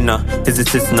mamblena. Hizi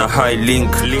streets na high link.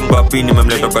 Bapi ni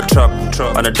memleta kwa trap.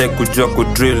 Anadai kujua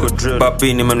kudrill.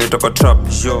 Bapi ni memleta kwa trap.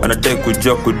 Anadai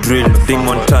kujua kudrill. Thing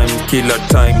on time, killer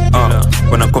time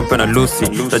wana kompe na Lucy.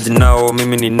 Tajinao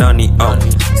mimi ni nani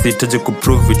sitaji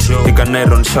kuprove it. Nika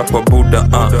Nairon shakwa Buddha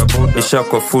nisha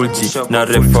kwa full G. Na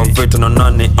refa veto na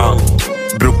nane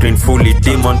Brooklyn fully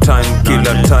demon time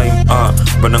killer time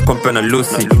bana kompe na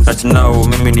Lucy ati now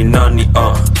mimi ni nani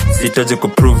sitaje ku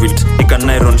prove it nika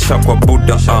Nairon shakwa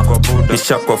Buddha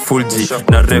nishakwa Fulji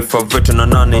na refa veto na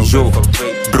nane yo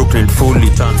Brooklyn fully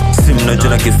sim na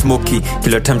jana get smoky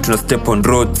kila time tuna step on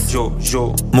roads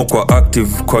moko active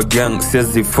kwa gang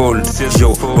siezi fold yo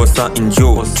what's up in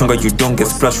yo chunga you don't get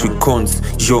splash with cons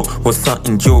yo what's up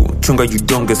in yo chunga you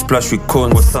don't get splash with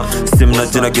cons sim na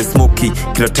jana get smoky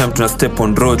kila time tuna step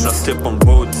on roads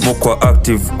moko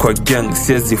active kwa gang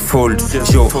siezi fold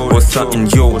yo what's up in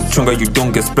yo chunga you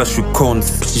don't get splash with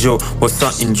cons yo what's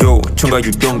up in yo chunga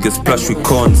you don't get splash with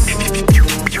cons.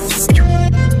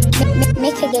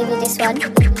 Mika gave you this one.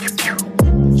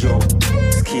 Yo,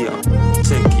 skia,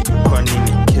 take it, kwa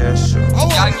nini kesho?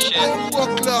 Gang shit.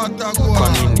 Kwa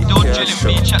nini Don't kesho? chill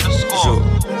in me, check the score.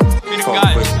 Be the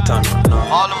guys.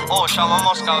 All them Ocean, my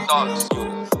Moscow dogs.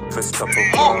 First couple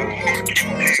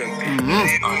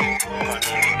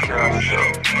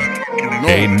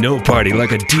Ain't no party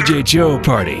like a DJ Joe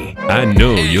party. I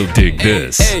know you'll dig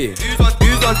this. Hey,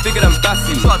 who's on bigger than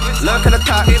Bassy? Lurk at the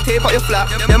top, they tape out your flap.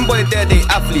 Them boys there, they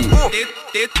athlete.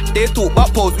 They talk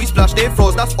about pose, we splash, they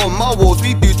froze. That's on my walls,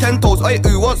 we do 10 toes. Oi,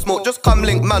 who want smoke? Just come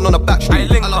link man on the back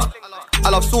street. I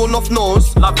love sawn off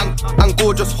nose and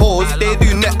gorgeous hoes. They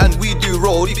do net and we do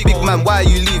road. Big man, why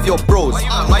you leave your bros?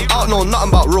 I don't know nothing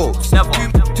about roads.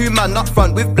 Two man up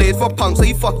front with blades for punks. So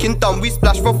you fucking dumb, we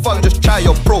splash for fun, just try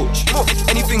your approach.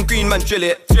 Anything green man drill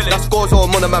it. That scores all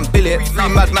money man bill it. Three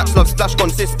mad max love splash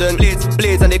consistent.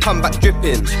 Blades and they come back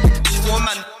dripping.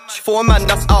 4 man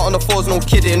that's out on the fours, no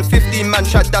kidding. 15 man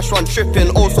tried dash one tripping.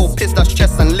 Also pissed that's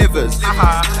chest and livers.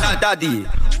 Daddy,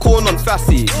 corn on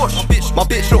Fassy. My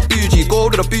bitch look bougie,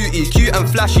 gold with a booty, cute and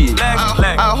flashy.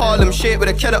 Out Harlem shape with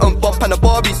a Keddington bop and a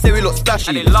Barbie say we look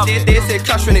splashy. They say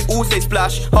clash when they all say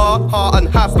splash. Heart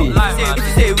unhappy. If you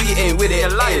say we ain't with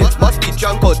it, must be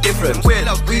drunk or different.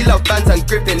 We love bands and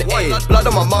gripping, blood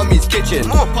on my mummy's kitchen.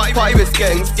 Party with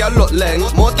gangs, y'all lot leng.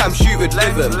 More time shoot with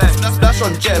rhythm. Splash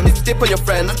on gems, dip on your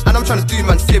friends, and I'm trying to do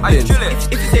man siblings.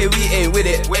 If you say we ain't with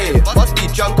it, must be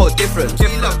drunk or different.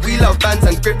 We love bands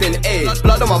and gripping,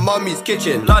 blood on my mummy's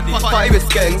kitchen. Party with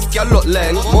gangs, y'all lot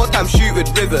leng. More time shoot with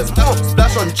rhythm.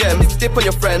 Splash on gems, dip on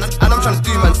your friends, and I'm trying to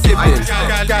do man siblings.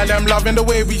 Gal, them loving the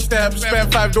way we step.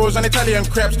 Spend $5 on Italian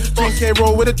crepes. 10K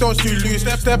roll with the dots too loose.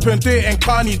 Step and do it and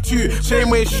Carney too. Same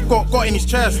way she got in his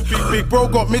chest. Big bro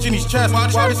got midge in his chest.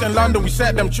 While it's in London, we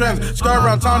set them trends. Skirt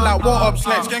around town like what up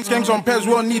snacks. Gangs on Pez,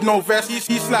 we don't need no vest. He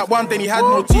slapped one, then he had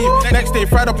no teeth. Next day,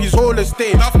 fried up his whole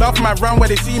estate. Enough my round where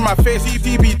they see my face.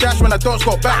 DB dash when the dots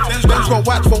got back. Stems got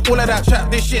watch for all of that chat.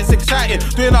 This shit's exciting.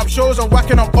 Doing up shows and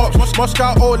whacking up ops.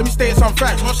 Moscow, let me state some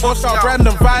facts. Moscow,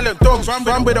 random violent dogs.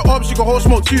 Run with the ops, you can hold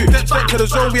smoke too. Step to the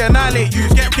zone, we annihilate you.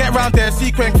 Get round there,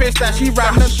 sequence, face that she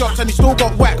ran them shots and he still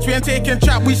got whacked. We ain't taking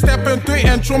chat, we step and do it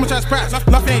and traumatized cracks.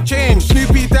 Nothing ain't changed.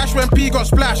 Snoopy dash when P got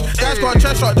splashed. Guys got a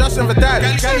chest shot, Justin for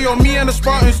dad. Gally on me and the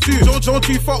Spartans too. Zone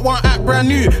 2 fuck one act brand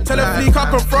new. Tell her fleek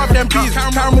up and frog them bees.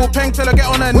 Caramel peng till I get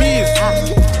on her knees.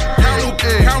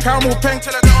 Caramel peng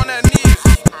till I get on her knees.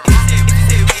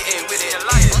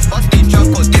 Must be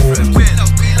drunk or different. We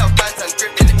love bands and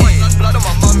gripping blood on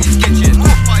my mummy's kitchen.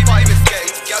 Five is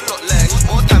gangs, y'all not legs.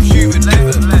 More time shoot with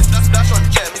leather. Splash on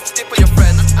gems, dip on your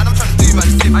friend, and I'm trying to do my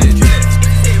sipping.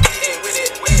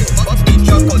 Must be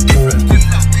drunk or different. We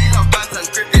love bands and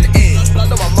gripping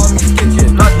blood on my mummy's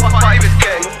kitchen. Five is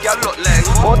gangs, y'all not legs.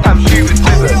 More time shoot with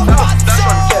leather. Splash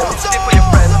on gems, dip on your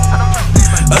friend, and I'm trying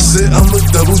to do my sipping. I said I'm a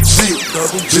double G.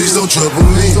 Please don't trouble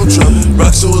me.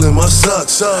 Rocks all in my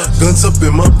socks, guns up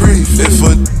in my brief. If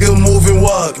a nigga moving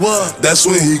wild, that's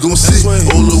when he gon' see.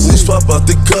 All the wolves pop out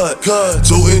the cut.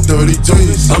 Toting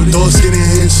 33s. I'm dark skinny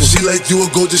handsome. She like you a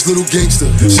gorgeous little gangster.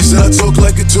 She said I talk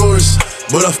like a tourist,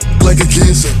 but I like a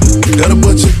cancer. Got a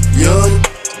bunch of young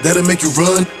that'll make you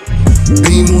run.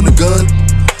 Beam on the gun.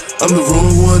 I'm the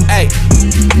wrong one. Hey,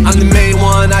 I'm the main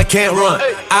one, I can't run.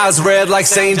 Eyes red like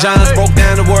St. John's, broke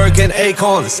down to work in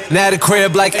Acorns. Now the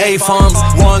crib like A-Farms,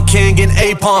 one king in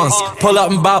 8 pawns. Pull up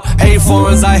in about 8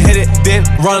 foreigns, I hit it, then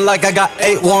run like I got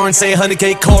 8 warrants. Say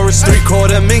 100K chorus,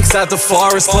 3/4 minks out the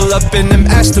forest. Pull up in them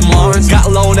Aston Martins. Got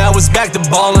low, now it's back to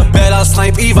ballin'. Bet I'll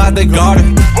snipe Eve out the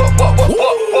garden.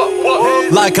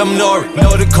 Like I'm Nori.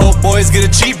 Know the coke boys get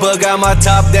it cheaper. Got my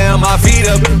top down, my feet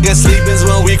up. Get sleepin's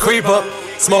when we creep up.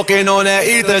 Smoking on that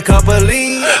ether, cup of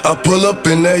lean. I pull up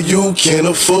in that you can't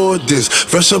afford this.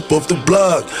 Fresh up off the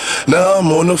block, now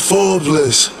I'm on the Forbes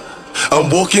list. I'm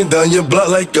walking down your block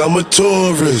like I'm a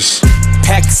tourist.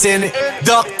 Packs in it,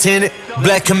 ducked in it,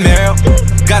 black Camaro.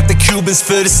 Got the Cubans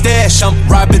for the stash, I'm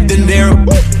robbing De Niro.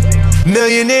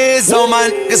 Millionaires on my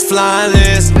niggas flying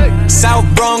list. South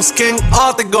Bronx King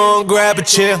Arthur gon' grab a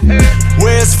chair.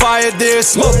 Where's fire, there's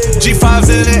smoke. G5's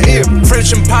in the ear.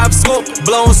 French and pop smoke,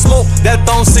 blowing smoke that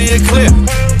don't see it clear.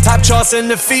 Top charts in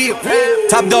the field,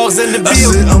 top dogs in the I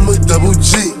field. said I'm a double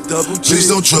G. Please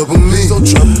don't trouble me.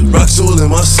 Rocks all in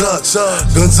my socks,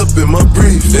 guns up in my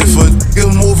brief. If a nigga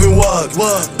moving wild,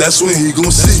 that's when he gon'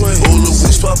 see. All the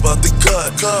wheels pop out the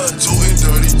cut. 2 and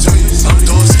 33. I'm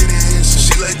dark skinny handsome.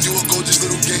 She like you a gorgeous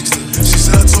little gangster. She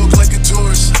said I talk like a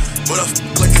tourist, but I f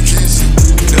like a cancer.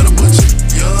 Got a bunch of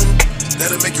young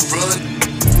that'll make you run.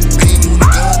 Beam on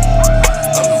the gun.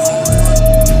 I'm the wrong.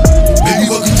 Baby,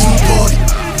 welcome to the party.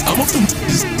 I'm off the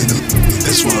in the.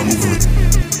 That's why I'm moving.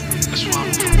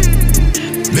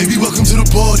 Baby, welcome to the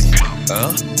party.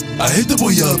 I hit the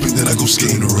boy up and then I go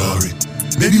skating a Rari.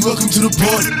 Baby, welcome to the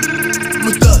party. I'm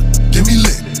a thot, get me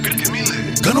lit.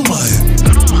 Gun on my hip.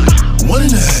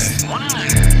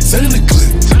 1.5. Set in the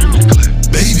clip.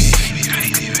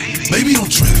 Baby,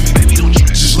 don't trip.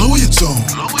 Just lower your tone.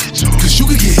 Cause you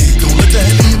can get hit. Don't let that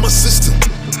hit in my system.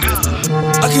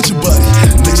 I get your body.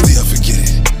 Next day I forget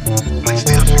it.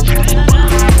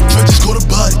 Trent just caught a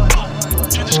body.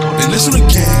 And listen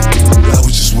again. I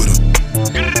was just with him.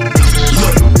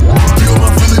 Look, feel my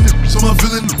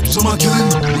villain, so my killing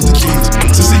with the kids.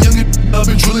 Since a youngin', I've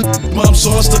been drilling. Mom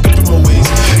saw I stuck up in my ways.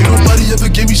 Ain't nobody ever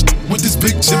gave me with this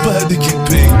big chip. I had to get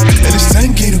paid. And it's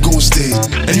 10K to go on stage.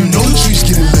 And you know the trees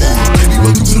getting laid. Baby,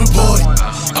 welcome to the party.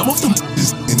 I'm off the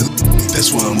in the.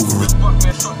 That's why I'm moving around.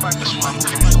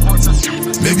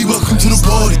 Baby, welcome to the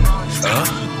party.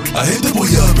 I hit the boy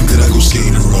up and then I go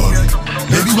skating a Rari.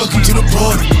 Baby, welcome to the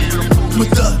party. I'm a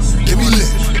thot, get me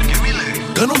lit.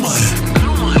 Gun on my head.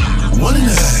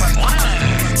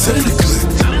 1.5. Set in the clip.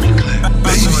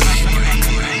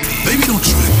 Baby, don't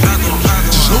trip.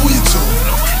 Just lower your tone.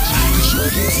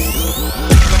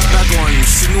 Bad one,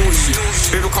 she naughty.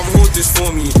 Baby, come hold this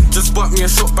for me. Just bought me a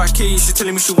shot by K. She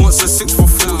telling me she wants a 6 for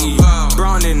 40.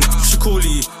 Browning, she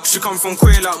coolie. She come from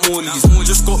Quay like Morley's.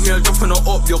 Just got me a drop on her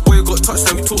up. Your boy got touched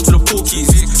and we talked to the porkies.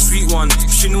 Sweet one,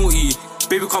 she naughty.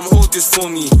 Baby, come hold this for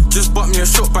me. Just bought me a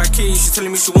shot by K. She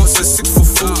telling me she wants a 6 for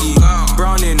 40.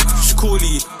 Browning, she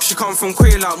coolie. She come from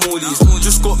Quay like Morley's.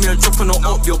 Just got me a drop on her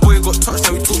up. Your boy got touched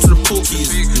and we talked to the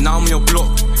porkies. Now I'm on your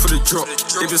block for the drop.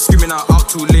 They been screaming out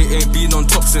too late. Ain't been on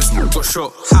top since got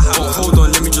shot. But hold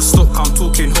on, let me just stop. I'm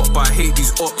talking hot, but I hate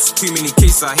these ops. Too many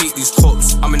cases, I hate these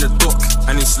cops. I'm in the dock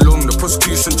and it's long. The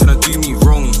prosecution tryna do me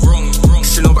wrong.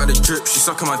 She know about the drip, she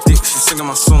sucking my dick, she singing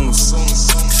my songs.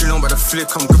 She know about the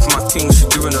flick, I'm gripping my ting, she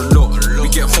doing a lot.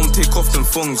 We get home, take off them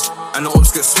thongs, and the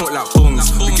ops get smoked like bongs.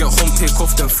 We get home, take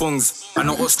off them thongs, and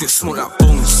the ops get smoked like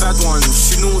bongs. Bad one,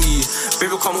 she naughty.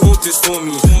 Baby, come hold this for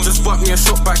me. Just bought me a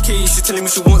shot by K, she telling me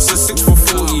she wants a 6 for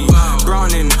 40.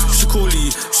 Browning, she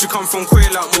coolie. She come from Quay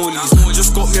like Morley's.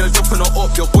 Just got me a drop on her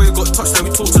up. Your boy got touched and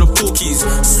we talked to the porkies.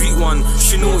 Sweet one,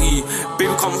 she naughty.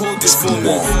 Baby, come hold this for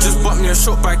me. Just bought me a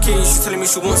shot by K, she telling me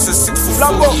she wants a 6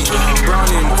 for 40.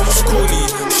 Browning, she coolie.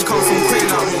 She come from Quay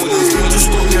like Morley's.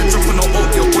 Just got me a drop on her up.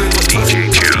 Your boy got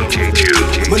touched.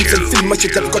 منزل في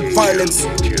المشهد got violence.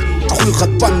 أخوي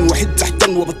غضبان وحيد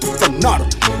زحتان وبطفى النار.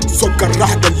 سكر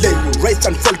راح بالليل race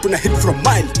and fall tuna hit from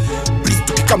mile. Please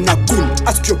tukikamna gun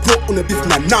ask your bro una beef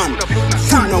na nan.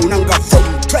 Funa unanga from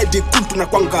try be cool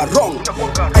tunakwanga wrong.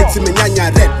 Aitsi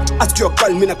menyanya red ask your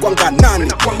girl mina kwanga nani.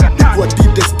 Nikuwa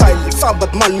did the style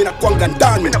sabat man mina kwanga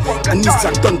ndani.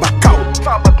 Anisa don bakao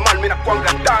sabat man mina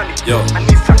kwanga ndani.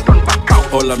 Anisa don bakao.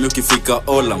 Ola miukifika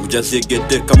ola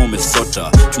mjaziegede kama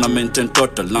umesota. Tuna maintain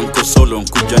total lanko solo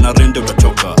nkuja na rende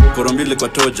utachoka. Korombile kwa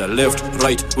toja left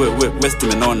right west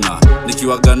menona.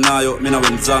 Nikiwaga nayo mina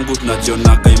wenzangu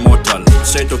tunajionaga immortal.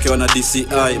 Straight ukiwa na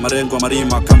DCI marengo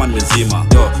marima kama nimezima.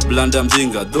 Yo blanda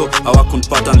mzinga though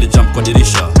hawakunipata nilijump kwa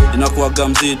dirisha. Inakuwaga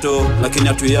mzito lakini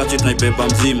hatuiachi tunaibeba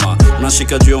mzima.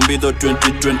 Unashika juu ya mbido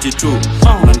 2022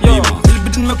 unanima.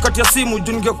 Ilibidi nimekukatia simu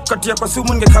juu ningekukatia kwa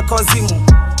simu ningekaka wazimu.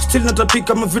 Still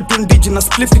natapika mavitu indigenous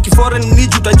spliff nikiforeign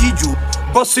niju tajiju.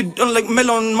 Boss it on like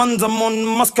melon, man's I'm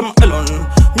on mask I'm Elon.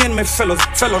 Me and my fellows,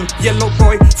 felon, yellow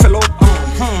boy, fellow.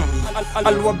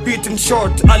 Alwa beaten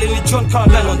short, alili John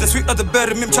Carlelon. The sweet of the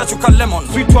berry, mim chachu ka lemon.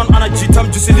 Sweet one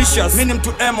anajitam juicilicious. Minim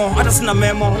to emo, adasina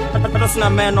memo, adasina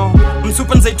meno.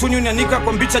 Msupa nzaituni unyanika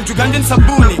kwa mbicha njugandin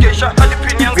sabuni. Kesha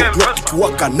alipini yange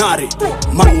tukiwa kanari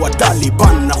man wa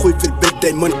Taliban na hui fil bed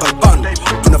diamond qalban.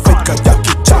 Tuna fight ka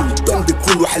Jackie Chan, don't be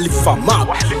cool wa halifa mak.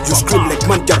 You scream like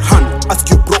man jarhan, ask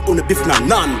your bro una beef na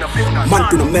nan. Man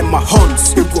tuna mema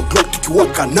horns, tukiwa block tukiwa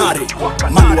kanari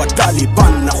man wa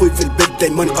Taliban na hui fil bed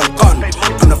diamond qalban.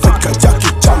 Tuna fight ka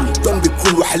Jackie Chan, don't be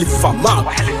cool wa وحلفها معك.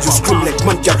 You scream like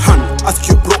man جرحان. Ask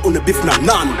your bro ونبيفنا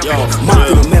نان. Man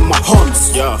كنا مema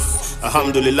horns.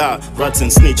 Alhamdulillah, rats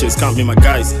and snitches can't be my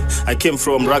guys. I came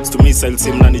from rags to missiles,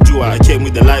 sim nani jua. I came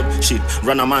with the live shit.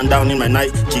 Run a man down in my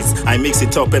Nikes. I mix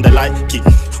it up and I like it.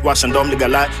 Wash and dom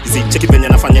liga is it check it venye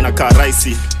nafanya na car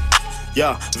raisi.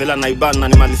 Vela naiban na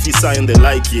ni malifisa and they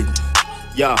like it.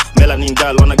 Melanin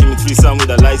girl wanna give me threesome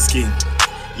with a light skin.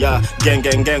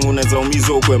 Gang unaweza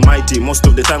umizo ukwe mighty. Most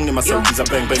of the time ni masauti za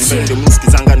bang the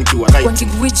muski zanga nikiwa right. Wangi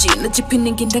gwiji na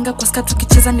jipiningi ndenga kwa skatu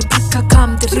kicheza ni brika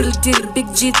kam. The real deal, big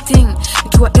G thing.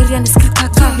 Nikiwa area ni skrika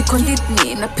kam. Niko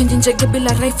litni na pinji njege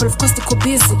bila rifle. Of course niko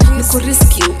busy, niko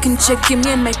risky. Ukinicheki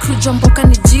me and my crew jomboka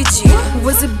ni jiji.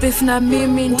 Uwezi beef na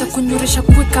mimi, nitakunyurisha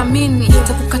kuweka mini.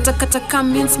 Nitakukata kama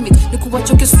mincemeat,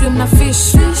 nikuwachoke swim na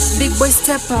fish. Big boy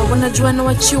stepper, wanajua na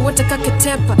wachi wote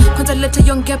kaketepa. Kwanza leta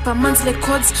young gepa, man's like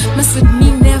cods. Mess with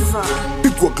me never.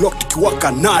 Pigwa Glock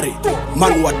tukiwaka nare.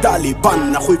 Man wa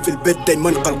Taliban na hui fil bed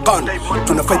daiman qalqan.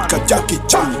 Tuna fight ka Jackie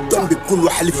Chan. Don't be cool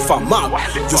wa halifa mag.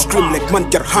 You scream like man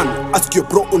jarhan. Ask your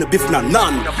bro unabifna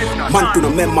nan. Man tuna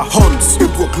mema horns.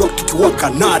 Pigwa Glock tukiwaka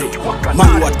nare.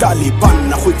 Man wa Taliban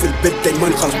na hui fil bed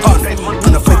daiman qalqan.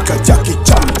 Tuna fight ka Jackie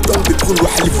Chan. Don't be cool wa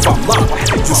halifa mag.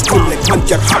 You scream like man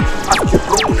jarhan. Ask your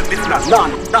bro unabifna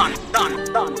nan.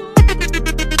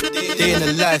 Day in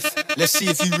the life, let's see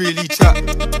if you really trap.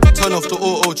 Turn off the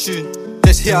auto-tune,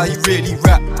 let's hear how you really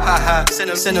rap. Haha,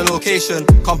 send a location,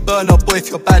 come burn up boy if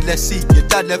you're bad, let's see. Your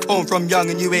dad left home from young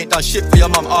and you ain't done shit for your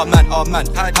mum, oh man.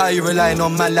 How you relying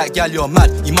on man like gal, you're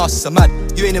mad, you must are mad.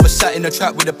 You ain't never sat in a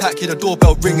trap with a pack, hear the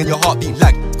doorbell ring and your heartbeat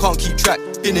lag. Can't keep track,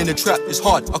 been in the trap, it's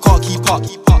hard, I can't keep up.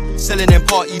 Selling them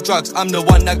party drugs, I'm the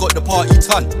one that got the party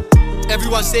ton.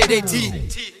 Everyone say they T.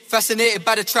 Fascinated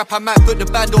by the trap, I might put the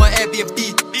band on Airbnb.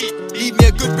 Leave me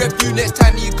a good review next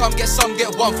time you come get some,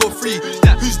 get one for free.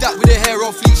 Who's that with the hair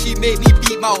on fleek? She made me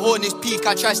beat my horn is peak.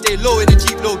 I try stay low in the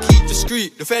Jeep, low key,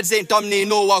 discreet. The feds ain't dumb, they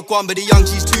know what gone, but the young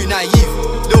G's too naive.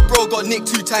 Little bro got nicked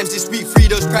 2 times this week, free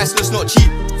those priceless, not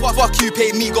cheap. Fuck you,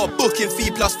 pay me, got booking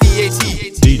fee plus VAT.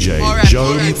 DJ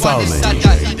Joe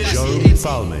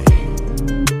Falme.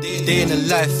 Day in the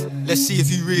life, let's see if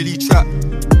you really trap.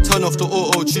 Turn off the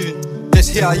auto-tune, let's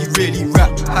hear how you really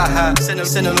rap. Haha,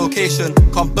 send a location,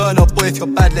 come burn up boy if you're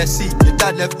bad, let's see. Your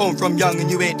dad left home from young and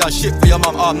you ain't done shit for your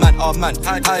mum, oh man.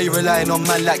 How you relying on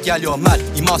man like gal, you're mad,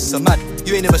 you must are mad.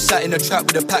 You ain't never sat in a trap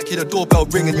with a pack, hear the doorbell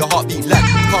ring and your heartbeat lag.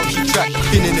 Can't keep track,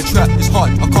 been in the trap, it's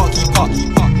hard, I can't keep up.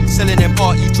 Selling them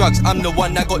party drugs, I'm the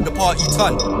one that got the party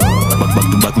ton. Back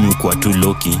to back mi kwa too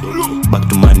low-key. Back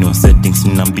to manual settings,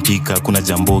 ninambitika kuna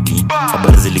jambogi.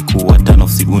 Habari zilikuwa tano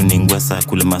usiguni ngwesa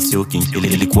kule masioki.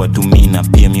 Ilikuwa tumina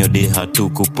PM yode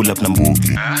hatuku pull up na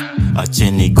mbuki.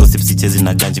 Acheni gossip sichezi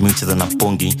na ganji miucheza na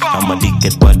pongi. Amba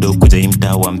dicket bado kuja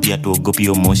imta wambia tuogopi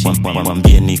yo moshi.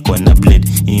 Wambie ni kwa na blade,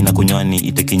 ina kunywani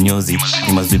ite kinyozi.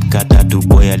 Ni mazwip kata tu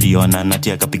boy aliona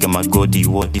nati akapiga magoti.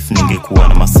 What if ningekuwa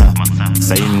na masaa?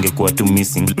 Sahi ningekuwa tu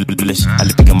missing.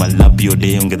 Alipiga malabi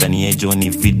yode ungedhani ejo ni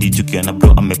vidi jukia na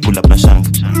bro ame pull up na shank.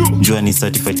 Njua ni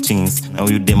certified chings na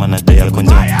huyu dema na daya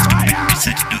konja.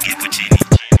 Seti duki kuchini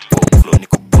flow ni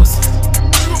kubosi.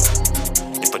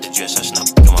 Nipate juu ya shash na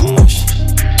piga mamoshi.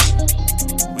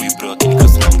 Huyu bro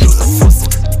akinikosi na mgeuza fosi.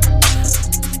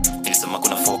 Nilisema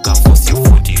kuna foka fosi ya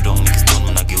 40 wrong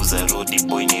nikistone mnageuza road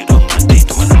boy ni wrong na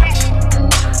date malonji.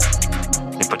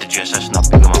 Nipate juu ya shash na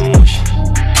piga mamoshi.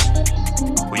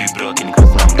 Huyu bro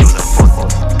akinikosi na mgeuza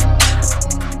fosi.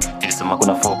 Nilisema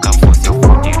kuna foka fosi ya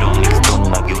 40 wrong nikistone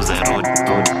mnageuza road.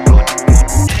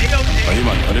 Are you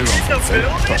man? Are they wrong for it?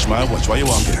 Touch my watch, why you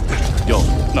want it? Yo,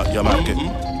 not your man,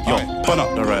 yo, turn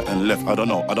up the right and left, I don't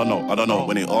know.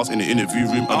 When they ask in the interview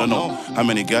room, I don't know. How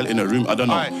many gal in the room, I don't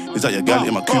know. Is that your gal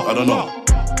in my coupe, I don't know.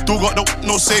 Still got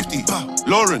no safety.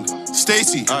 Lauren,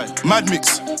 Stacy, Mad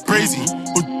Mix, Crazy,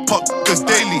 who pop cause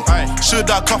daily. Should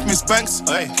I cuff Miss Banks?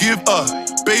 Give her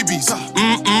babies.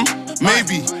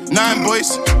 Maybe 9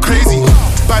 boys, crazy.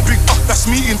 Bad big up, that's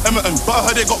me in Emerton. But I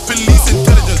heard they got police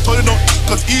intelligence. Told they don't,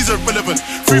 cause he's irrelevant.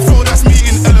 Free throw, that's me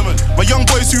in Element. My young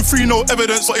boys who free no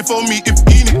evidence. So if on me, if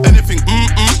he need anything.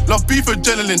 Love beef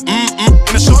adrenaline.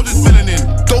 In the shoulders melanin.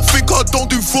 Don't think I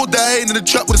don't do fraud, that I ain't in the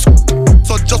trap with a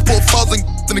so I just bought 1,000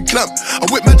 in the clamp. I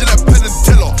whip magic like Penn and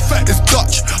Teller. It's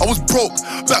Dutch, I was broke.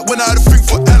 Back when I had a thing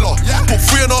for Ella. Put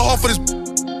 3.5 for this.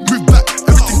 Move back,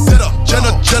 everything better.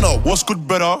 Jenna, what's good,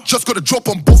 brother? Just got a drop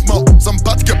on both mountains. I'm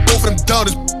about to get both of them down.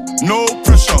 No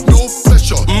pressure. I'm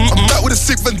back with a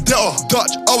sick vendetta.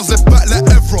 Dutch, I was left back like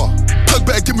Evra. Plug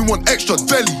better give me one extra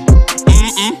deli.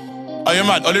 Are you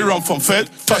mad? Are they run from Fed?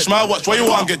 Touch my watch, why you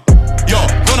want get? Yo,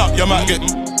 run up, your man get.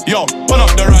 Yo, run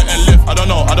up the right and left. I don't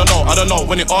know.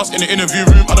 When they ask in the interview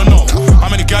room, I don't know. How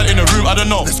many gal in the room, I don't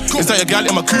know. Is that a gal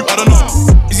in my coupe, I don't know.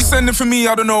 Is he sending for me,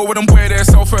 I don't know. When I'm where they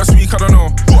sell first week, I don't know.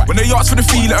 When they ask for the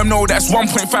fee, let them know that's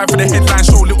 1.5 for the headline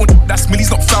show. Little that's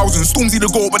millies, not thousands. Stormzy the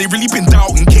goal, but they really been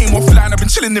doubting. Came offline, I've been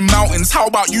chilling in mountains. How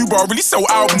about you, bro? Really sell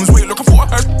albums. Wait, looking for a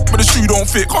but the shoe don't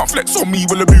fit. Can't flex on me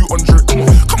with a boot on drip.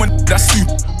 Come on, that's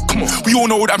stupid. Come on, we all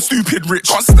know that I'm stupid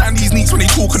rich. Can't stand these neats when they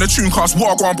talk in the tune cast.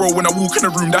 Wagwan, bro, when I walk in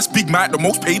the room, that's Big Mac. The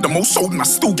most paid, the most sold, and I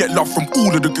still get love from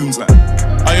all of the goons. Like,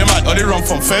 are you mad? Are they run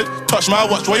from Fed? Touch my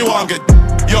watch, where you want get?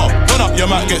 Yo, run up, you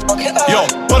might get. Yo,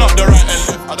 run up the right and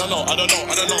left. I don't know.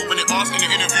 When they ask in the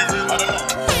interview room, I don't know.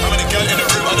 How many gal in the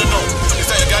room, I don't know. Is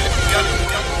that a gal?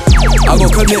 I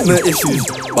got commitment issues,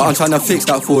 but I'm trying to fix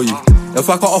that for you. If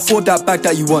I can't afford that bag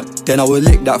that you want, then I will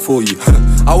lick that for you.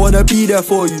 I wanna be there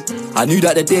for you. I knew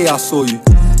that the day I saw you.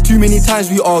 Too many times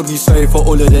we argue, sorry for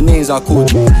all of the names I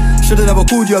called you. Should've never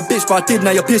called you a bitch, but I did,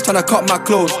 now you're pissed trying to cut my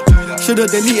clothes.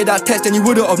 Should've deleted that text and you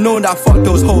wouldn't have known that fuck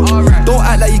those hoes. Don't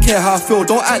act like you care how I feel,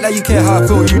 don't act like you care how I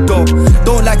feel, you don't.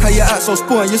 Don't like how you act so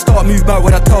spoiled, you start move back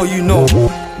when I tell you no.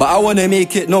 But I wanna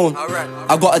make it known,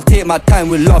 I gotta take my time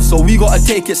with love, so we gotta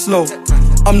take it slow.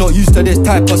 I'm not used to this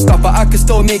type of stuff, but I can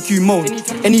still make you moan.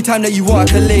 Anytime that you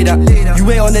want, I can lay that. You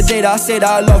wait on the day that I say that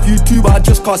I love you too, but I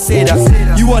just can't say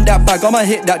that. You want that bag, I'ma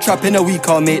hit that trap in a week,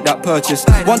 I'll make that purchase.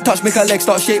 One touch, make her leg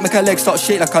start shake, like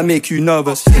I make you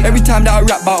nervous. Every time that I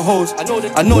rap about hoes,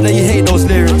 I know that you hate those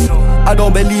lyrics. I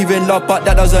don't believe in love, but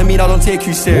that doesn't mean I don't take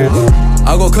you serious.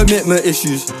 I got commitment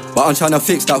issues, but I'm trying to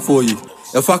fix that for you.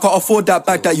 If I can't afford that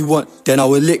bag that you want, then I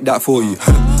will lick that for you.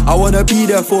 I wanna be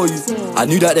there for you. I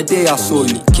knew that the day I saw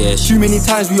you. Too many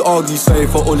times we argue, sorry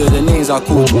for all of the names I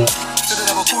called. Should've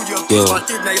never called you a bitch, but I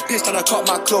did, now you're pissed and I cut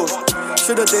my clothes.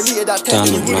 Should've deleted that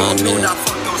text and you wouldn't know that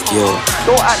fuck those hoes.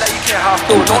 Don't act like you care how I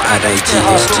feel, don't act like you care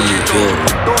how I feel.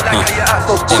 Don't like how you act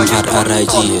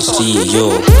so spoiled. Yo,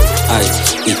 ai,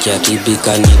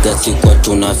 ikiharibika niga sikuwa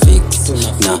tuna fix.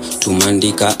 Na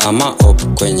tumandika ama op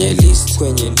kwenye list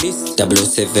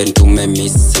 007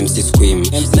 tumemiss MC Squim.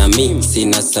 Na mi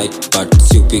sina site but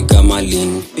si upiga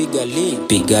malin.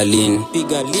 Piga lean.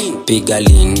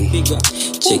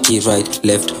 Cheki right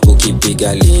left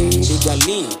ukipiga lean.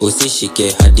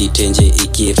 Usishike hadi tenje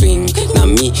ikiring. Na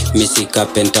mi misika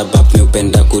pentabap mi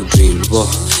upenda kudrill.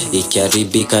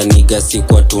 Ikiharibika niga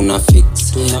sikuwa tuna fix.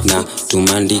 Na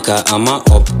tumandika ama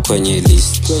op kwenye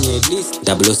list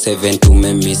 007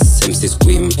 tumemiss MC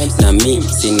Squim. Na mi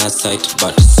sina site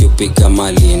but si upiga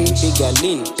malin.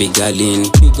 Piga lean.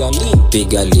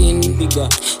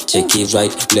 Cheki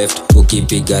right left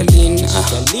ukipiga lean.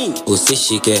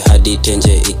 Usishike hadi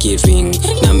tenje ikiring.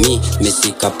 Na mi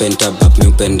misika pentabap mi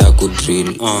upenda kudrill.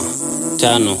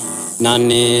 5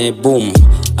 8 boom.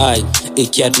 Ai,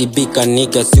 ikiharibika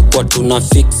niga sikuwa tuna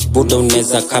fix. Buda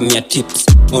uneza kamia tips,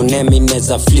 onemi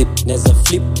neza flip.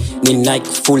 Ni Nike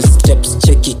full steps,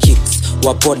 cheki kicks.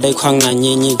 Wapoda kuhang na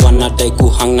nyinyi, wanadai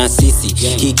kuhang na sisi.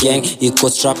 Hii gang iko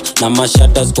strap na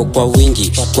mashadas kwa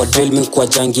wingi. Kwa drill mi kwa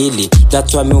jangili,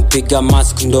 that's why mi upiga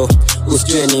mask ndo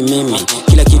usijue ni mimi.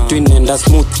 Kila kitu inaenda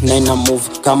smooth na ina move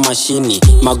kama shini.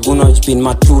 Maguno been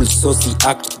my tool, so si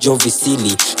act jovi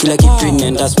silly. Kila kitu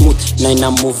inaenda smooth na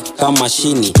ina move kama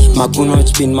shini. Maguno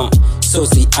been my so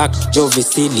si act jovi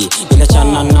silly. Bila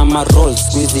chana na ma rolls,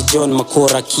 squeezy John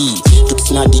makora key.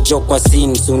 Tukisnadi jo kwa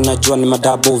scene, so unajua ni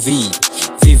madabo V.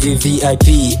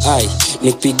 VVVIP, ai,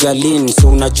 nipiga lean, so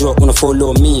unajua una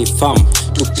follow me, fam.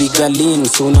 Tupiga lean,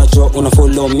 so unajua una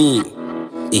follow me.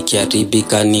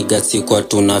 Ikiharibika niga sikuwa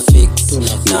tuna fix.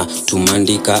 Na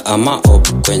tumandika ama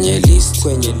op kwenye list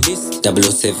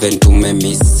 007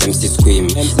 tumemiss MC Squim.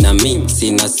 Na mi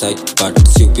sina site but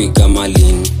si upiga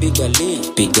malin.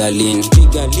 Piga lean.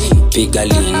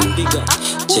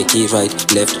 Cheki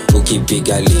right left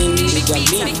ukipiga lean.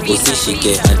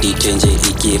 Usishike hadi tenje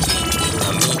ikiri.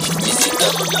 Na mi misika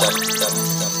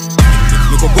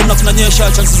niko gonna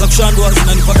kunanyesha, chances za kushandwa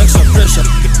zinanipa extra pressure.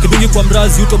 Kidungi kwa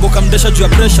mrazi utoboka mdesha juu ya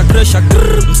pressure.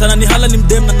 Msana ni hala ni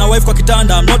mdem na wife kwa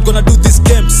kitanda. I'm not gonna do this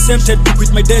game, tempted to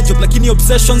quit my day job, lakini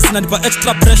obsessions zinanipa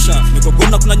extra pressure. Niko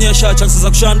gonna kunanyesha, chances za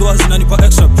kushandwa zinanipa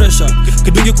extra pressure.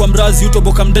 Kidungi kwa mrazi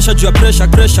utoboka mdesha juu ya pressure.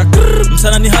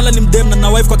 Msana ni hala ni mdem na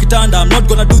wife kwa kitanda. I'm not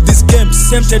gonna do this game,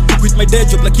 tempted to quit my day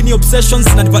job, lakini obsessions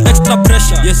zinanipa extra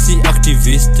pressure. Yes, si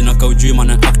activist inaka ujui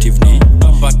maana active ni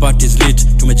but is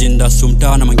lit. Tumejinda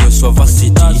sumta na mangeoswa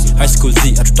varsity. High school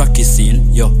Z atutaki scene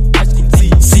yo.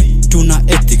 Si tuna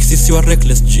ethics, sisi wa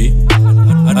reckless G.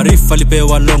 Arif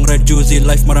alipewa long ride juzi,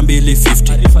 life mara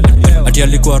 250. Ati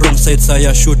alikuwa wrong side,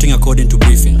 saya shooting according to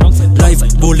briefing. Live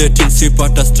bulletin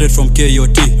sipata straight from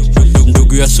KOT.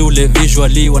 Ndugu ya Sule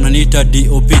visually wananiita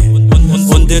DOP.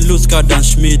 On the loose Kadan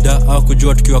Schmida au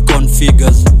kujua tukiwa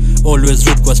configures. Always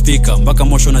root kwa speaker mpaka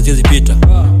mosho na ziezi pita.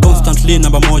 Constantly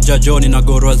namba moja Johnny na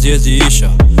Goro ziezi isha.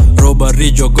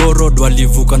 Robbery Jogoro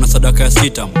walivuka na sadaka ya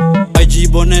sita. IG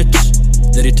Bonnet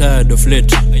the retired of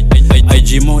late.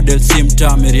 IG model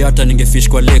simta meriata ningefish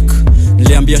kwa lake.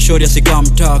 Niliambia shori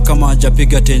asikamtaa kama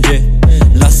hajapiga tenje.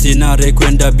 Lasinare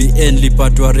kwenda BN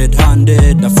lipatwa red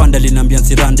handed. Afanda linambia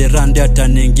nsirande rande hata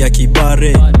ningia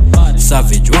kibare.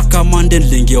 Savage wakamande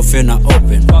nilingia ofena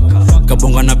open.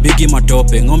 Kabonga na bigi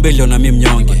matope ngombe liona mi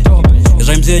mnyonge.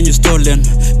 Rhymes zenyu stolen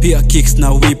pia kicks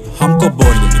na whip hamko boli.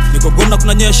 Niko gomna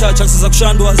kuna nyesha chances za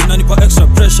kushandwa zinanipa extra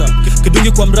pressure.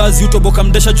 Kidungi kwa mrazi utoboka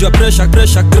mdesha juu ya pressure.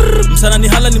 Msana ni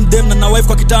hala ni mdem na wife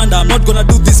kwa kitanda. I'm not gonna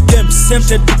do this game.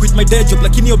 Tempted to quit my day job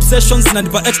lakini obsessions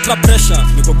zinanipa extra pressure.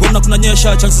 Niko gomna kuna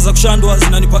nyesha chances za kushandwa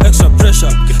zinanipa extra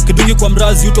pressure. Kidungi kwa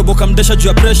mrazi utoboka mdesha juu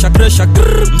ya pressure.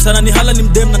 Msana ni hala ni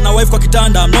mdem na wife kwa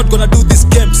kitanda. I'm not gonna do this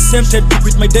game. Tempted to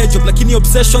quit my day job lakini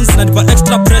obsessions zinanipa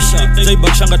extra pressure. Jai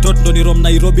bakshanga tot ndo ni rom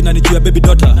Nairobi na nijua baby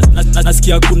daughter.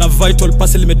 Nasikia kuna vital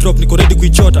parcel imedrop niko ready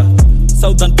kuichota.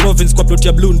 Southern province kwa plot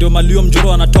ya blue ndio malio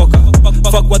mjoro anatoka.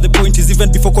 Fuck what the point is, even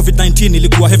before COVID-19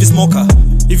 ilikuwa heavy smoker.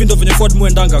 Even though venye Ford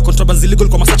muendanga contraband illegal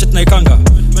kwa masache tunaikanga.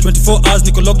 24 hours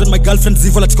niko locked on my girlfriend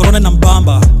zivo la corona na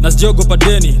mbamba. Na sijaogopa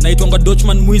deni naitwanga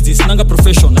Dutchman mwizi sinanga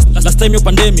profession. Last time yo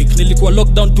pandemic nilikuwa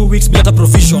lockdown 2 weeks bila hata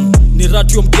provision. Ni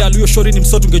ratio mkialu yo shori ni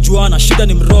msoto ungejuana. Shida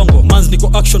ni mrongo manz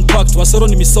niko action packed wasoro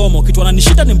ni misomo kitu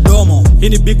wananishida ni mdomo. Hii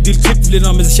ni big deal clip vile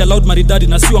namezesha loud maridadi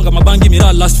na siwanga mabangi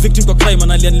miraa. Last victim kwa crime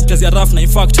analia nilitazia raf na in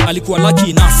fact alikuwa lucky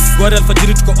enough. Gwari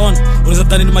alfajiri tuko on unaweza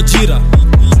dhani ni majira.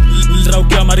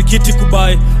 Niliraukia marikiti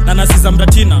kubai na nasi za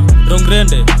mdatina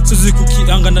rongrende Suzuki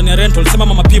kukianga ndani ya rental sema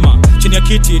mama pima chini ya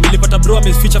kiti nilipata bro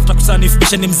ameficha after kusanifu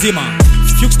bisheni mzima.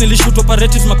 Fuchs nilishoot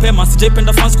operatives mapema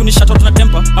sijaipenda fans kunishout out na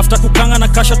temper after kukanga na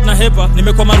cash out na hepa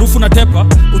nimekuwa maarufu na tepa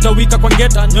utawika kwa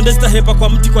ngeta nyonde zita hepa kwa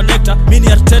mti kwa nectar mini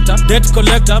Arteta debt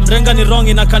collector mrenga ni wrong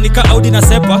inakanika Audi na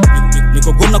sepa.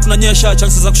 Niko gomna kuna nyesha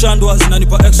chances za kushandwa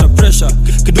zinanipa extra pressure.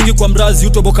 Kidungi kwa mrazi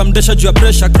utoboka mdesha juu ya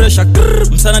pressure.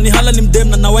 Msana ni hala ni mdem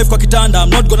na wife kwa kitanda. I'm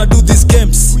not gonna do these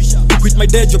games. Quit my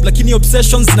day job lakini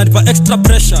obsessions zinanipa extra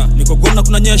pressure. Niko gomna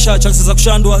kuna nyesha chances za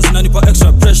kushandwa zinanipa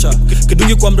extra pressure.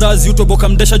 Kidungi kwa mrazi utoboka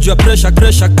mdesha juu ya pressure.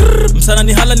 Msana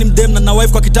ni hala ni mdem na wife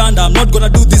kwa kitanda. I'm not gonna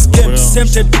do these games.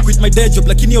 Tempted to quit my day job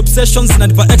lakini obsessions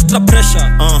zinanipa extra pressure.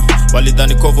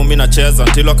 Walidhani kovu mimi nacheza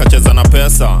ntilo akacheza na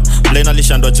pesa. Blaine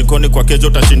alishandwa jikoni kwa kejo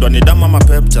utashindwa ni dama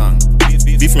mapepta.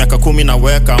 Beef miaka 10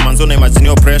 naweka manzo na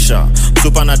imagine pressure.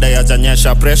 Super na daya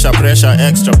janyesha pressure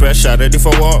extra pressure ready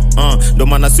for war. Ndo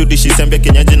maana sudi shisembe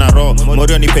kinyaji na raw.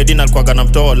 Morio ni pedi na alikuwa na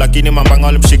mtoo lakini mambanga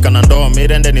walimshika na ndoo.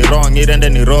 Mirende ni wrong, irende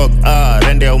ni rock.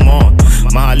 Rende ya umo.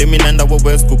 Mahali mimi nenda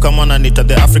west kukama na nita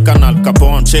the African Al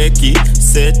Capone. Cheki,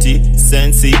 seti,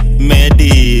 sensi,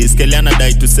 medi. Skeliana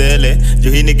dai tusele.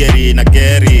 Juhini geri na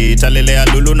geri. Talelea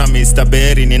Lulu na Mr.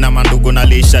 Berry. Nina mandugu na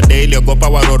lisha daily. Ogopa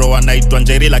waroro wanaitwa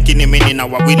Njeri lakini mimi na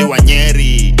wawili wa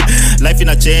Nyeri. Life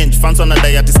ina change, fans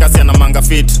wanadai atiskasi ya na manga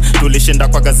fit. Tulishinda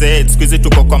kwa gazette, squeezy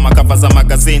tuko kwa makava za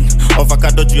magazine.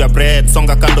 Avocado juu ya bread,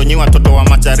 songa kando nyi watoto wa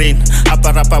macharin.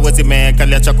 Hapa rapa wezi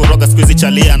mekalia cha kuroga squeezy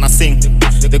chalia na sing.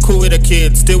 They cool with the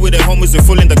kids, still with the homies, we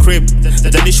full in the crib.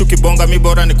 Jalishu kibonga mi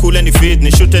bora ni kule ni feed,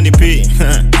 ni shoot ni pee.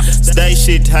 Stay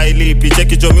shit highly,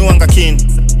 picheki jomi wanga kin.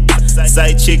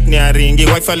 Side chick ni aringi,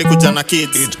 wife alikuja na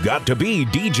kids. It's got to be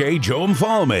DJ Joe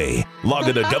Mfalme. Log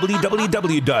on to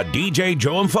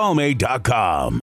www.djjoemfalme.com.